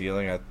affect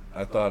stealing.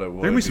 I thought it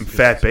would. There's going to be some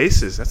fat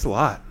bases. That's a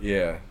lot.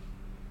 Yeah.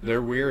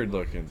 They're weird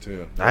looking,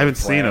 too. I haven't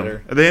seen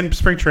them. Are they in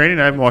spring training?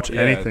 I haven't watched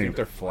anything. I think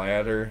they're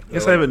flatter.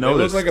 Yes, I haven't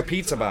noticed. They look like a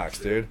pizza box,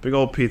 dude. Big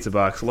old pizza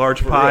box.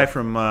 Large pie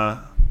from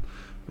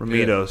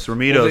Ramitos. Well,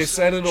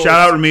 Ramitos.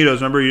 Shout out Ramitos.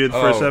 Remember you did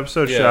the first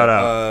episode? Yeah, Shout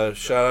out.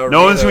 Shout out.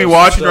 No one's going to be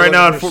watching right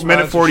now at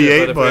minute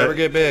 48, but if but we ever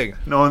get big,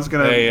 no one's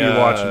going to be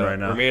watching right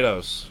now.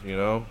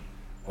 Ramitos,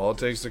 all it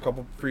takes is a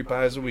couple free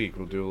pies a week.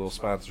 We'll do a little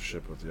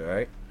sponsorship with you, all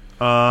right?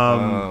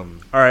 All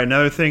right,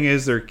 another thing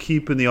is they're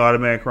keeping the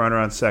automatic runner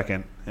on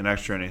second in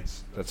extra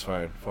innings. That's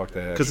fine. Fuck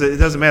that. Because it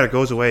doesn't matter. It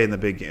goes away in the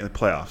big game, in the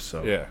playoffs.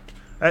 So yeah.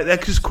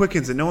 That just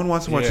quickens it. No one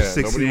wants to watch a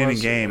 60-inning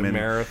game and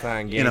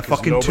marathon game in a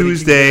fucking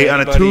Tuesday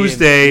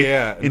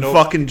in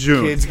fucking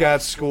June. Kids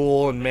got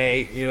school in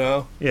May,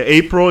 Yeah,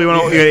 April.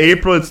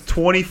 April. It's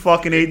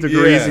 8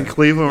 degrees in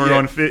Cleveland. We're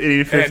going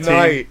 15. At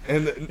night,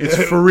 and it's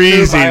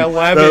freezing.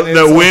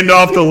 The wind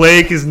off the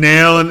lake is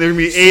nailing. There's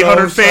gonna be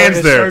 800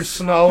 fans there. There's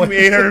gonna be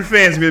 800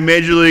 fans. Be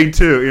Major League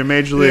too. You're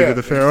Major League with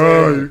the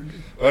fan.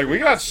 Like we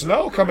got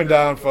snow coming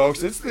down,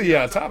 folks. It's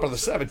the top of the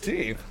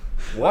 17th.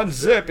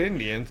 1-zip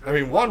Indian.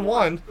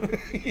 1-1.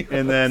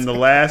 And then the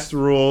last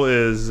rule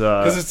is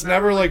because it's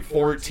never like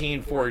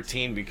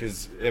 14-14.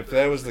 Because if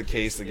that was the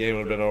case, the game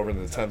would have been over in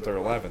the 10th or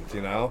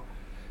 11th.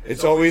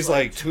 It's always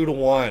like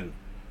 2-1,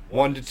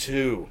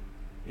 1-2.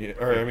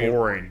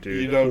 Boring,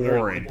 dude.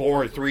 Boring.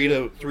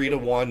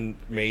 3-1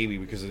 maybe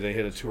because they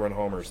hit a 2-run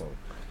homer or something.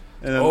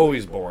 And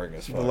always boring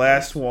as fuck. The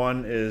last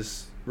one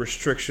is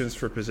restrictions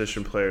for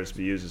position players to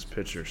be used as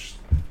pitchers.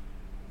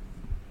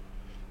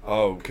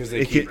 Oh, because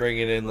they keep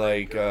bringing in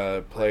like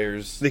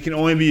players. They can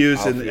only be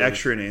used in the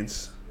extra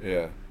innings.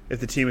 Yeah. If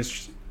the team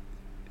is,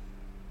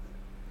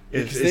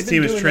 his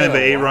team is trailing by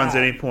 8 runs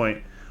at any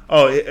point.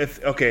 Oh, it has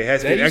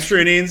to be extra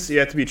innings. You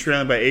have to be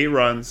trailing by 8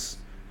 runs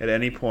at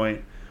any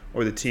point,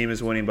 or the team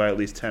is winning by at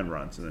least 10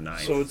 runs in the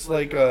ninth. So it's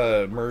like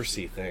a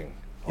mercy thing,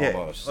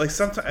 almost. Yeah, like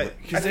sometimes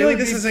I feel like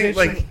this isn't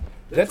like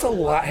That's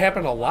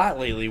happened a lot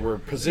lately where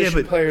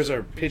position players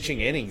are pitching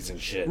innings and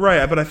shit.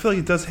 Right, but I feel like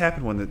it does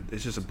happen when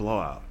it's just a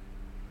blowout.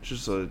 It's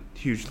just a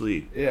huge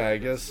lead. Yeah, I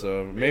guess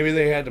so. Maybe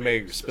they had to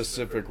make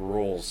specific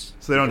rules.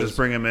 So they don't just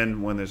bring them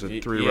in when there's a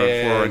 3-run,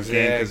 4-run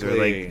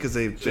game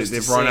because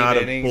they've run out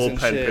of bullpen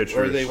pitchers.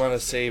 Or they want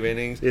to save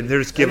innings. And they're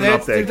just giving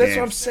up that game. That's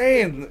what I'm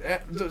saying.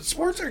 The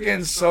sports are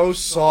getting so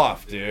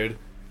soft, dude.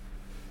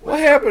 What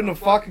happened to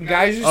fucking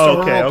guys used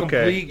to hurl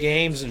complete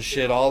games and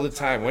shit all the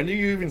time? When do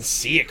you even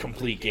see a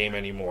complete game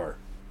anymore?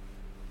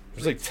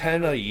 There's like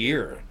 10 a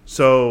year.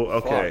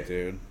 So, Fuck,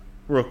 dude.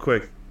 Real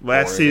quick.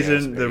 Last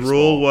season, the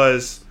rule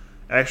was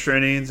extra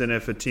innings, and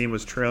if a team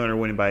was trailing or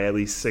winning by at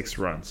least 6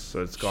 runs.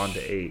 So it's gone to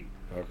 8.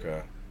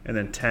 Okay. And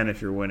then 10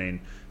 if you're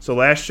winning. So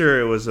last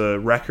year, it was a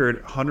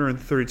record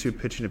 132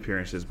 pitching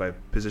appearances by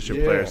position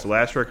players. The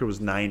last record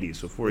was 90,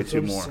 so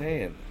 42 more. That's what I'm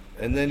saying.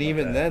 And then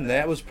then,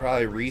 that was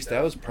probably recent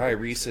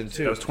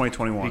too. That was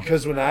 2021.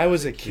 Because when I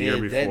was a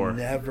kid, that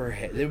never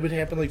it would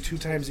happen like 2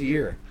 times a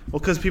year. Well,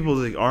 because people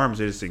with the arms,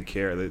 they just didn't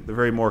care. They're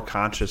very more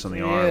conscious on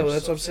the arms. Yeah, well,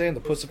 that's what I'm saying. The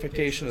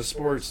pussification of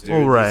sports, dude.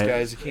 Well, right.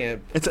 These guys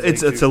can't.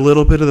 It's a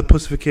little bit of the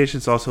pussification.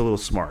 It's also a little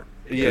smart.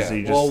 Yeah,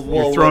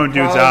 you're throwing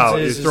dudes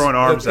out. You're throwing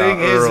arms out early.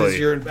 The thing is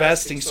you're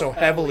investing so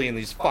heavily in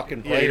these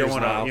fucking players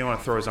now. You don't want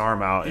to throw his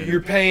arm out. You're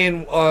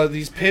paying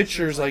these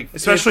pitchers like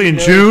especially in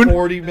June,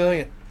 $40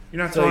 million.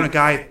 You're not throwing a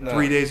guy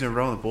 3 days in a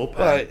row in the bullpen.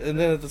 But and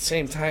then at the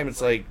same time,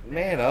 it's like,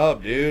 man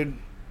up, dude.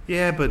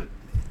 Yeah, but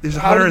there's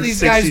how did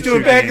these guys do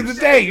it back in the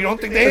day? You don't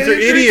think they're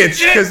idiots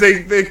because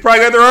they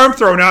probably got their arm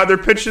thrown out. They're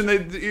pitching.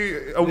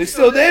 They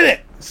still did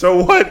it.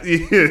 So what?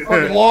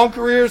 Fucking long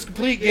careers,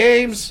 complete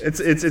games.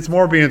 It's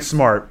more being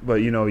smart, but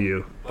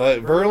you.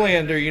 But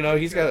Verlander,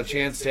 he's got a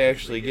chance to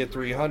actually get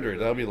 300.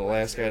 That'll be the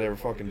last guy to ever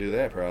fucking do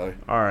that, probably.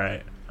 All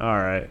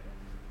right.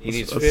 He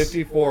needs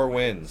 54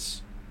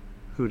 wins.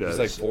 Who does?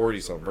 He's like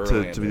 40-something.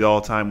 Verlander. To be the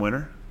all-time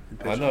winner?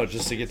 I know,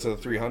 just to get to the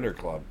 300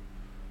 club.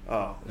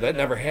 Oh. That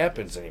never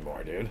happens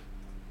anymore, dude.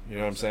 You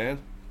know what I'm saying?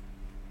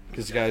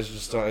 Because guys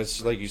just don't,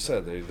 it's like you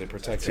said, they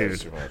protect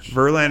guys too much.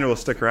 Verlander will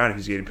stick around if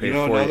he's getting paid. You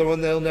know another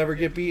one that'll never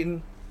get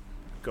beaten?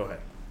 Go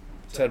ahead.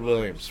 Ted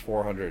Williams,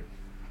 400,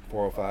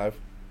 405.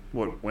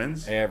 What,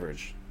 wins?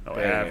 Average. Oh,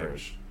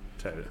 average.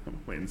 Ted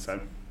wins.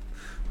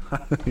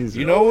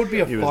 You know what would be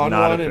a fun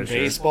one in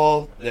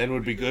baseball then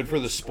would be good for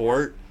the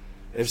sport?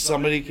 If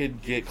somebody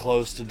could get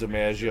close to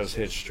DiMaggio's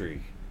hit streak,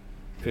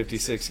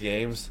 56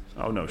 games.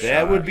 Oh, no shot.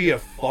 That would be a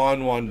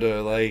fun one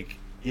to,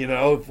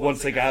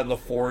 once they got in the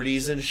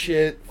 40s and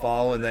shit,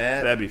 following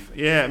that. That'd be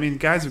yeah, I mean,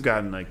 guys have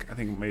gotten, I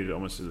think made it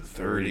almost to the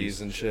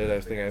 30s and shit, I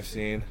think I've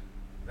seen.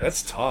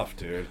 That's tough,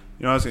 dude.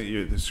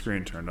 The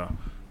screen turned off.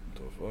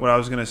 What I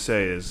was going to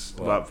say is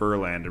about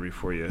Verlander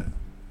before you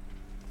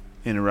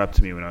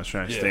interrupted me when I was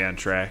trying to stay on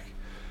track.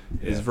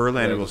 Is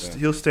Verlander,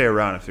 he'll stay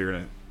around if you're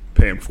going to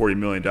pay him $40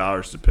 million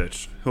to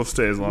pitch. He'll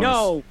stay as long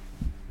as...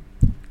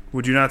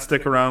 Would you not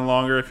stick around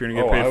longer if you're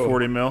going to get paid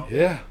 $40 million?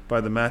 Yeah.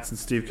 By the Mets and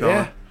Steve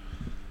Cohen? Yeah.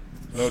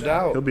 No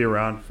doubt. He'll be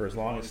around for as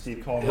long as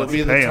Steve Cohen wants to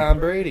pay him. He'll be the Tom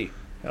Brady.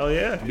 Hell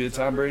yeah. He'll be the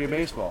Tom Brady of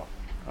baseball.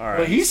 All right.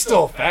 But he's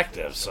still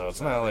effective, so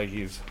it's not like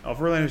he's... Oh,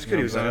 Verlander's good.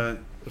 He was on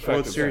a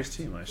World Series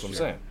team last year. That's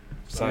what I'm saying.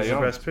 Cy Young. He's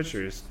the best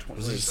pitcher.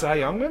 Was he Cy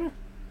Young winner?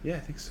 Yeah, I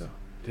think so.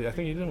 Dude, I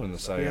think he did win the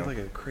Cy Young. He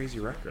had a crazy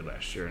record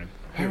last year.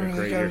 I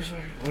remember that guy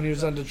when he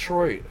was on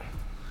Detroit.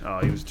 Oh,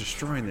 he was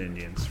destroying the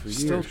Indians for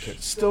years.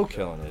 Still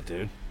killing it,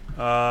 dude.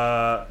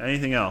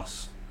 Anything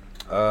else?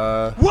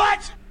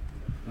 What?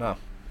 No.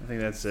 I think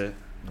that's it.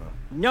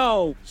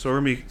 No. So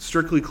we're going to be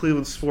strictly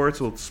Cleveland sports.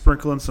 We'll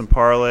sprinkle in some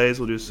parlays.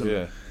 We'll do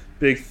some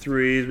big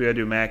threes. We got to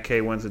do Matt K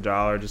wins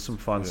 $1, just some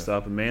fun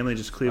stuff, and mainly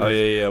just Cleveland. Oh,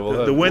 yeah.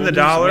 We'll win the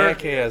dollar. Matt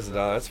K has $1.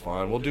 That's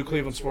fine. We'll do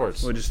Cleveland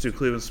sports. We'll just do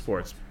Cleveland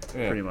sports,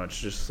 pretty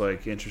much. Just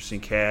interesting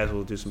Cavs.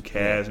 We'll do some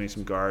Cavs, maybe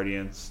some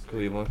Guardians.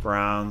 Cleveland.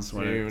 Browns.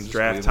 When it's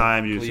draft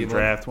time, you do some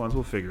draft ones.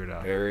 We'll figure it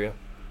out. Area.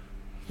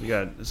 We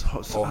got this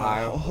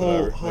Ohio.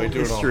 whole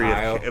history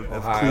of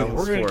Cleveland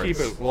We're going to keep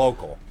sports. it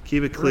local.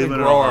 Keep it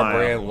Cleveland, grow Ohio. our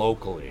brand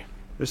locally.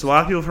 There's a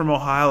lot of people from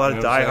Ohio, a lot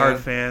of diehard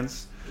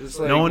fans.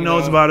 No one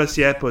knows about us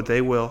yet, but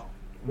they will.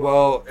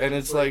 Well, and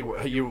it's like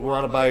you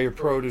want to buy your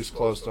produce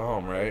close to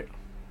home, right?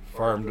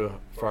 Farm to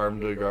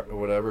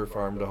whatever,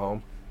 farm to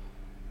home.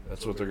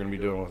 That's what they're going to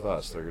be doing with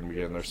us. They're going to be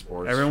getting their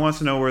sports. Everyone wants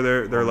to know where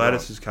their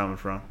lettuce is coming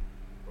from.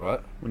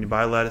 What? When you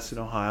buy lettuce in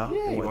Ohio,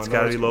 it's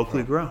got to be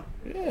locally grown.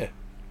 Yeah.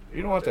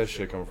 You don't want that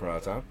shit coming from out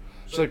of town.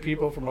 Just like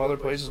people from other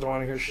places don't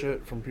want to hear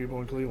shit from people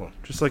in Cleveland.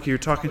 Just like you're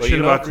talking shit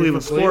about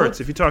Cleveland sports.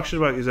 If you talk shit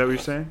about, is that what you're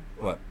saying?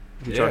 What?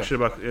 If you talk shit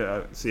about,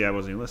 see, I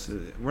wasn't even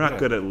listening. We're not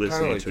good at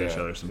listening to each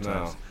other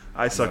sometimes. No.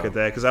 I suck at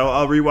that because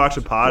I'll rewatch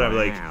a pod and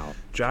I'll be like,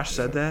 Josh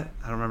said that?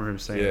 I don't remember him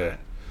saying that.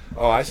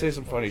 Oh, I say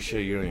some funny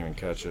shit. You don't even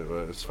catch it,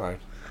 but it's fine.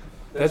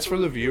 That's for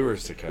the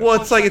viewers to catch. Well,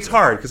 it's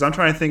hard because I'm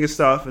trying to think of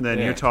stuff and then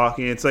you're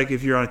talking. It's like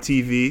if you're on a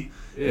TV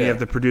and you have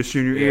the producer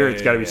in your ear,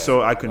 it's got to be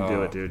so. I couldn't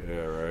do it, dude. Yeah,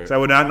 right. Because I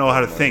would not know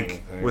how to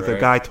think with a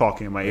guy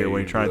talking in my ear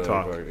when you're trying to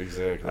talk.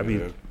 Exactly. I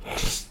mean,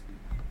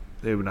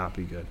 they would not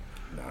be good.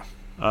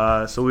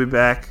 No. So we'll be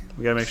back.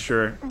 We got to make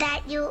sure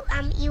that you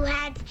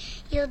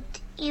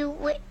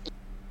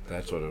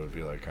That's what it would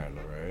be like, kind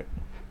of,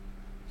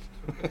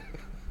 right?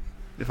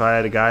 If I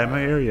had a guy in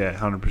my ear, yeah,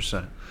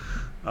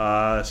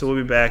 100%. So we'll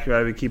be back.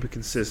 We keep it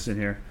consistent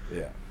here.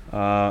 Yeah.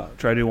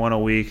 Try to do one a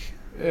week.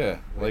 Yeah,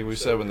 like we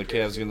said, when the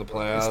Cavs get in the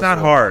playoffs, It's not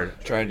hard.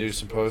 Try and do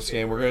some post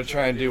game. We're gonna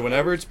try and do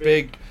whenever it's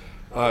big,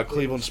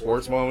 Cleveland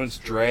sports moments,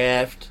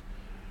 draft.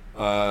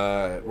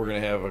 We're gonna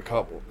have a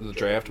couple. The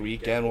draft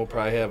weekend, we'll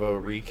probably have a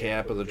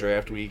recap of the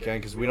draft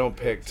weekend because we don't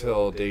pick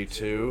till day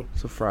 2.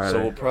 So Friday.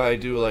 So we'll probably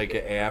do like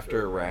an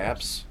after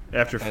wraps.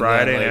 After and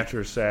Friday then, and like,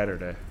 after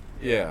Saturday.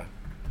 Yeah,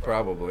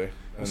 probably.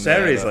 Well,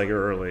 Saturday's like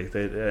early. It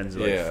ends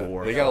at like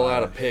 4. They got a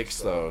lot of picks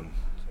though.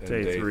 In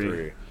Day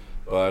 3.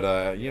 But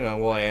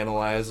we'll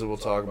analyze it. We'll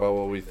talk about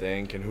what we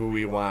think and who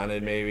we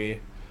wanted,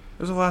 maybe.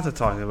 There's a lot to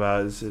talk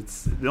about.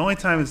 It's the only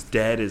time it's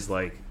dead is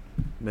like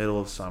middle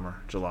of summer,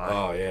 July.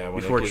 Oh yeah,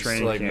 when before it gets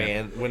training to, like,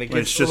 camp. when it When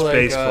gets it's to, just like,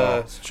 baseball.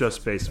 It's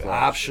just baseball.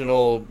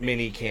 Optional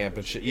mini camp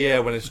and shit. Yeah,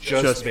 when it's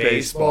just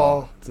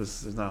baseball.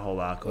 There's not a whole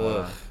lot going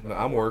on. No,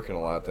 I'm working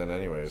a lot then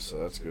anyway, so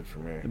that's good for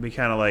me. It'd be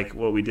kind of like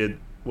what we did,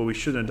 what we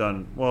shouldn't have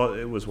done. Well,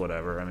 it was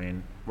whatever. I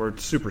mean, we're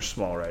super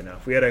small right now.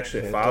 If we had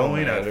actually a It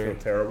following, don't I'd matter.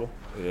 feel terrible.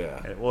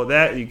 Yeah. And, well,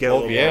 that you get a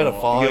Well, little if you had a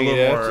more, following, you you'd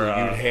get a have, little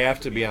more, you'd have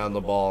to be on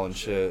the ball and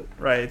shit.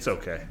 right, it's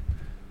okay.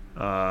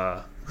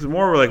 Because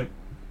more like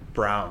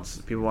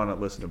Browns. People want to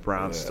listen to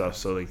Browns stuff.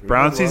 So like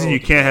Brown season, you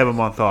can't have a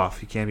month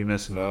off. You can't be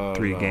missing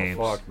 3 games.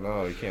 Fuck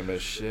no, you can't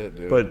miss shit,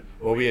 dude. But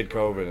we had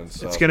COVID and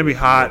stuff. It's gonna be We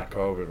hot. had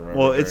COVID, remember,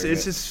 Well, it's during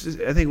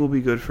just. I think we'll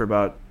be good for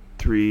about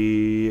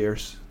 3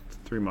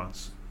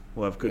 months.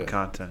 We'll have good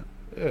content.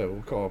 Yeah,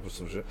 we'll come up with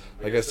some shit.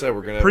 Like I said,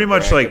 we're gonna have Pretty a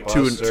much like bracket two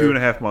and a buster.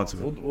 half months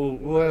of it.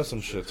 We'll have some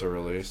shit to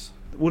release.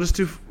 We'll just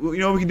do. You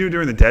know what we can do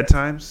during the dead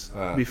times?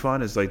 Ah. It'd be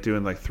fun. Is like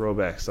doing like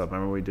throwback stuff.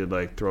 Remember we did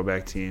like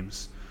throwback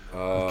teams.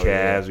 Oh, Cavs.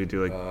 yeah. We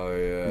do like Oh,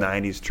 yeah.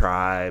 90s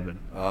Tribe and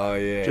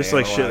Just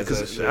like shit. analyze that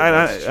Because shit. I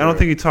That's don't true.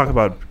 think you talk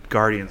about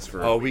Guardians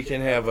for. Oh, we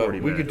can have 40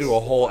 we could minutes. do a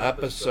whole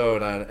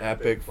episode on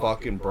epic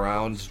fucking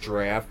Browns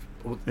draft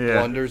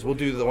blunders. We'll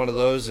do one of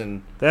those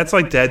and That's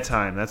like dead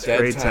time. That's Dead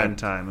grade time. 10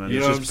 time. And you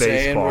it's know what I'm just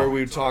saying? baseball. Where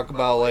we talk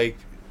about like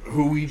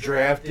who we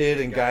drafted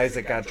and guys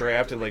that got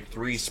drafted like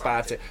 3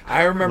 spots.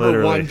 I remember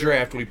Literally. one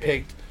draft we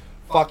picked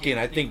fucking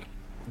I think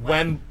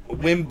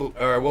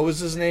or what was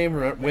his name?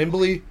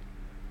 Wembley?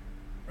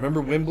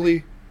 Remember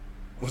Wembley?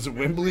 Was it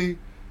Wembley?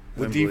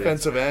 The Wembley.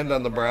 defensive end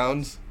on the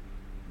Browns?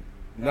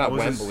 Not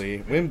What was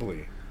Wembley.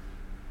 Wembley.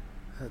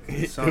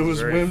 It sounds was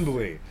very-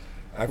 Wembley.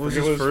 I What was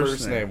forget his what his first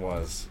first name? name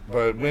was.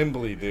 But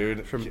Wembley,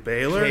 dude. From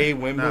Baylor? K.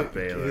 Wembley. Not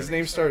Baylor. His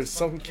name started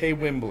something K.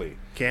 Wembley.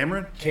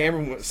 Cameron?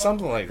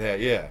 Something like that,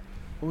 yeah.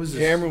 What was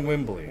this? Cameron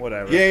Wembley.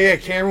 Whatever. Yeah,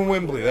 Cameron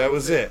Wembley. That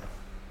was it.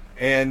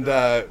 And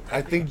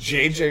I think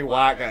J.J.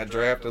 Watt got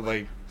drafted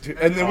like...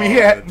 And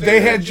then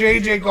they had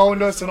J.J. going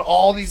to us in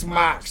all these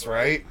mocks,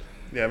 right?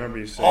 Yeah, I remember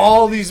you saying.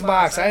 All these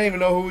mocks. I didn't even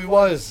know who he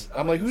was.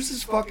 I'm like, who's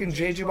this fucking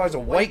J.J. Watt? He's a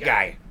white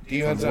guy.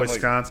 From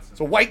Wisconsin. It's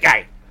a white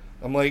guy.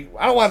 I'm like,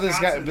 I don't want this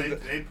guy.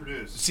 They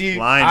produce. See,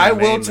 Lineman, I will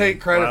mainly.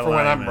 take credit for when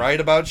I'm Lineman. right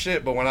about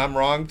shit, but when I'm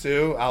wrong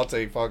too, I'll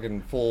take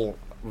fucking full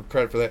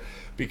credit for that.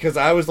 Because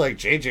I was like,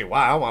 JJ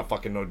Watt, I don't want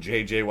fucking no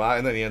JJ Watt,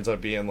 and then he ends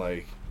up being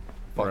like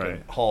fucking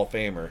Right. Hall of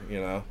Famer, you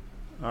know?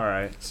 All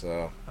right.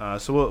 So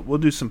So we'll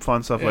do some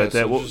fun stuff Yeah, like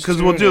that. so just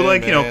Because we'll tune do in,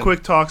 like man.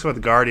 quick talks about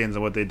the Guardians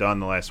and what they've done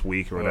the last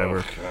week or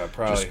whatever. God,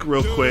 probably. Just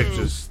real quick,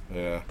 just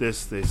Yeah.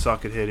 this they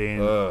suck at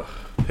hitting. Ugh,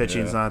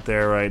 Pitching's yeah. not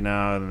there right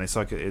now, and they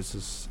suck at. It's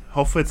just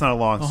hopefully it's not a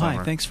long Oh, summer.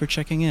 hi. Thanks for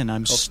checking in.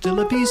 I'm still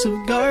a piece of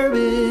garbage.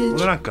 Well,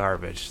 they're not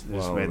garbage. They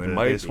just Well, made they the,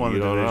 might they just be, won the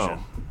you don't division,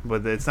 know.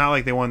 but it's not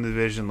like they won the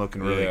division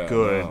looking really Yeah,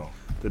 good. no.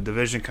 The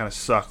division kind of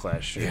sucked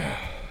last year. Yeah.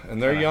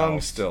 And they're Kinda young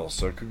helps. still,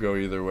 so it could go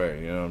either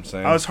way, you know what I'm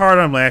saying? I was hard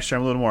on them last year.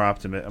 I'm a little more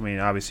optimistic. I mean,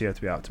 obviously you have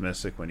to be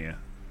optimistic when you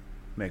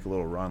make a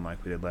little run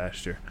like we did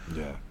last year.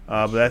 Yeah.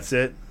 But that's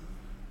it.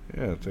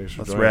 Yeah, thanks for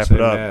Let's joining wrap us.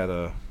 it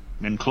up.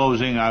 Matt, In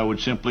closing, I would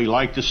simply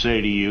like to say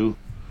to you,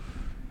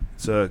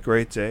 It's a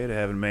great day to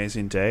have an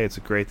amazing day. It's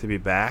great to be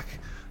back.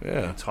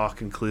 yeah.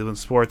 Talking Cleveland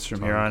sports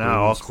from here on out.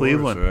 All Sports,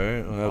 Cleveland.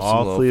 right? We'll have some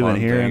All little Cleveland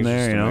fun here and things there,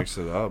 just you to know. mix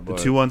it up, The but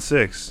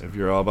 216. if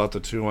you're all about the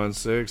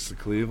 216,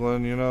 the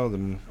Cleveland, you know,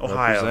 then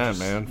Ohio. represent, just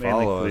man.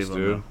 mainly Follow us,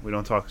 Cleveland, dude. though. We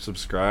don't talk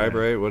Subscribe, Yeah.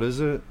 right? What is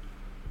it?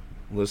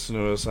 Listen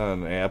to us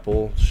on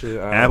Apple shit.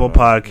 I don't Apple know,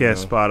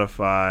 Podcasts, you know.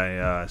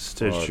 Spotify,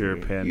 Stitcher,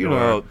 Pandora. You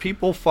know,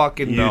 people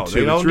fucking know. YouTube.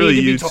 They don't It's really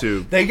need to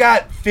be YouTube. they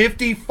got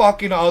 50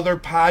 fucking other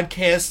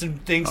podcasts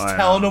and things I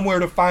telling know. them where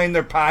to find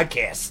their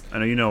podcasts. I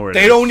know you know where it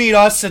They is. don't need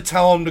us to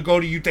tell them to go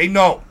to you. They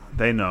know.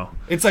 They know.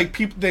 It's like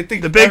people. They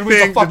think The big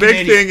everybody's thing. a fucking The big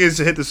idiot. thing is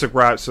to hit the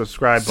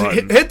subscribe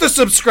button. Hit the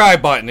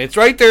subscribe button. It's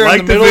right there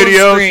Like in the the middle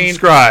video. of the screen.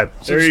 Subscribe.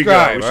 There you go.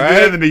 Subscribe, We should do alright?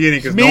 that in the beginning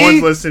because no Me?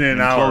 one's listening in in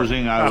an hour.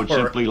 closing, I would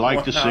simply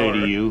like to say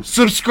to you,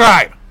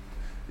 Subscribe.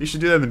 You should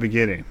do that in the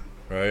beginning.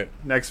 Right.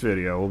 Next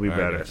video will be All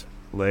right, better. guys.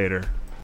 Later.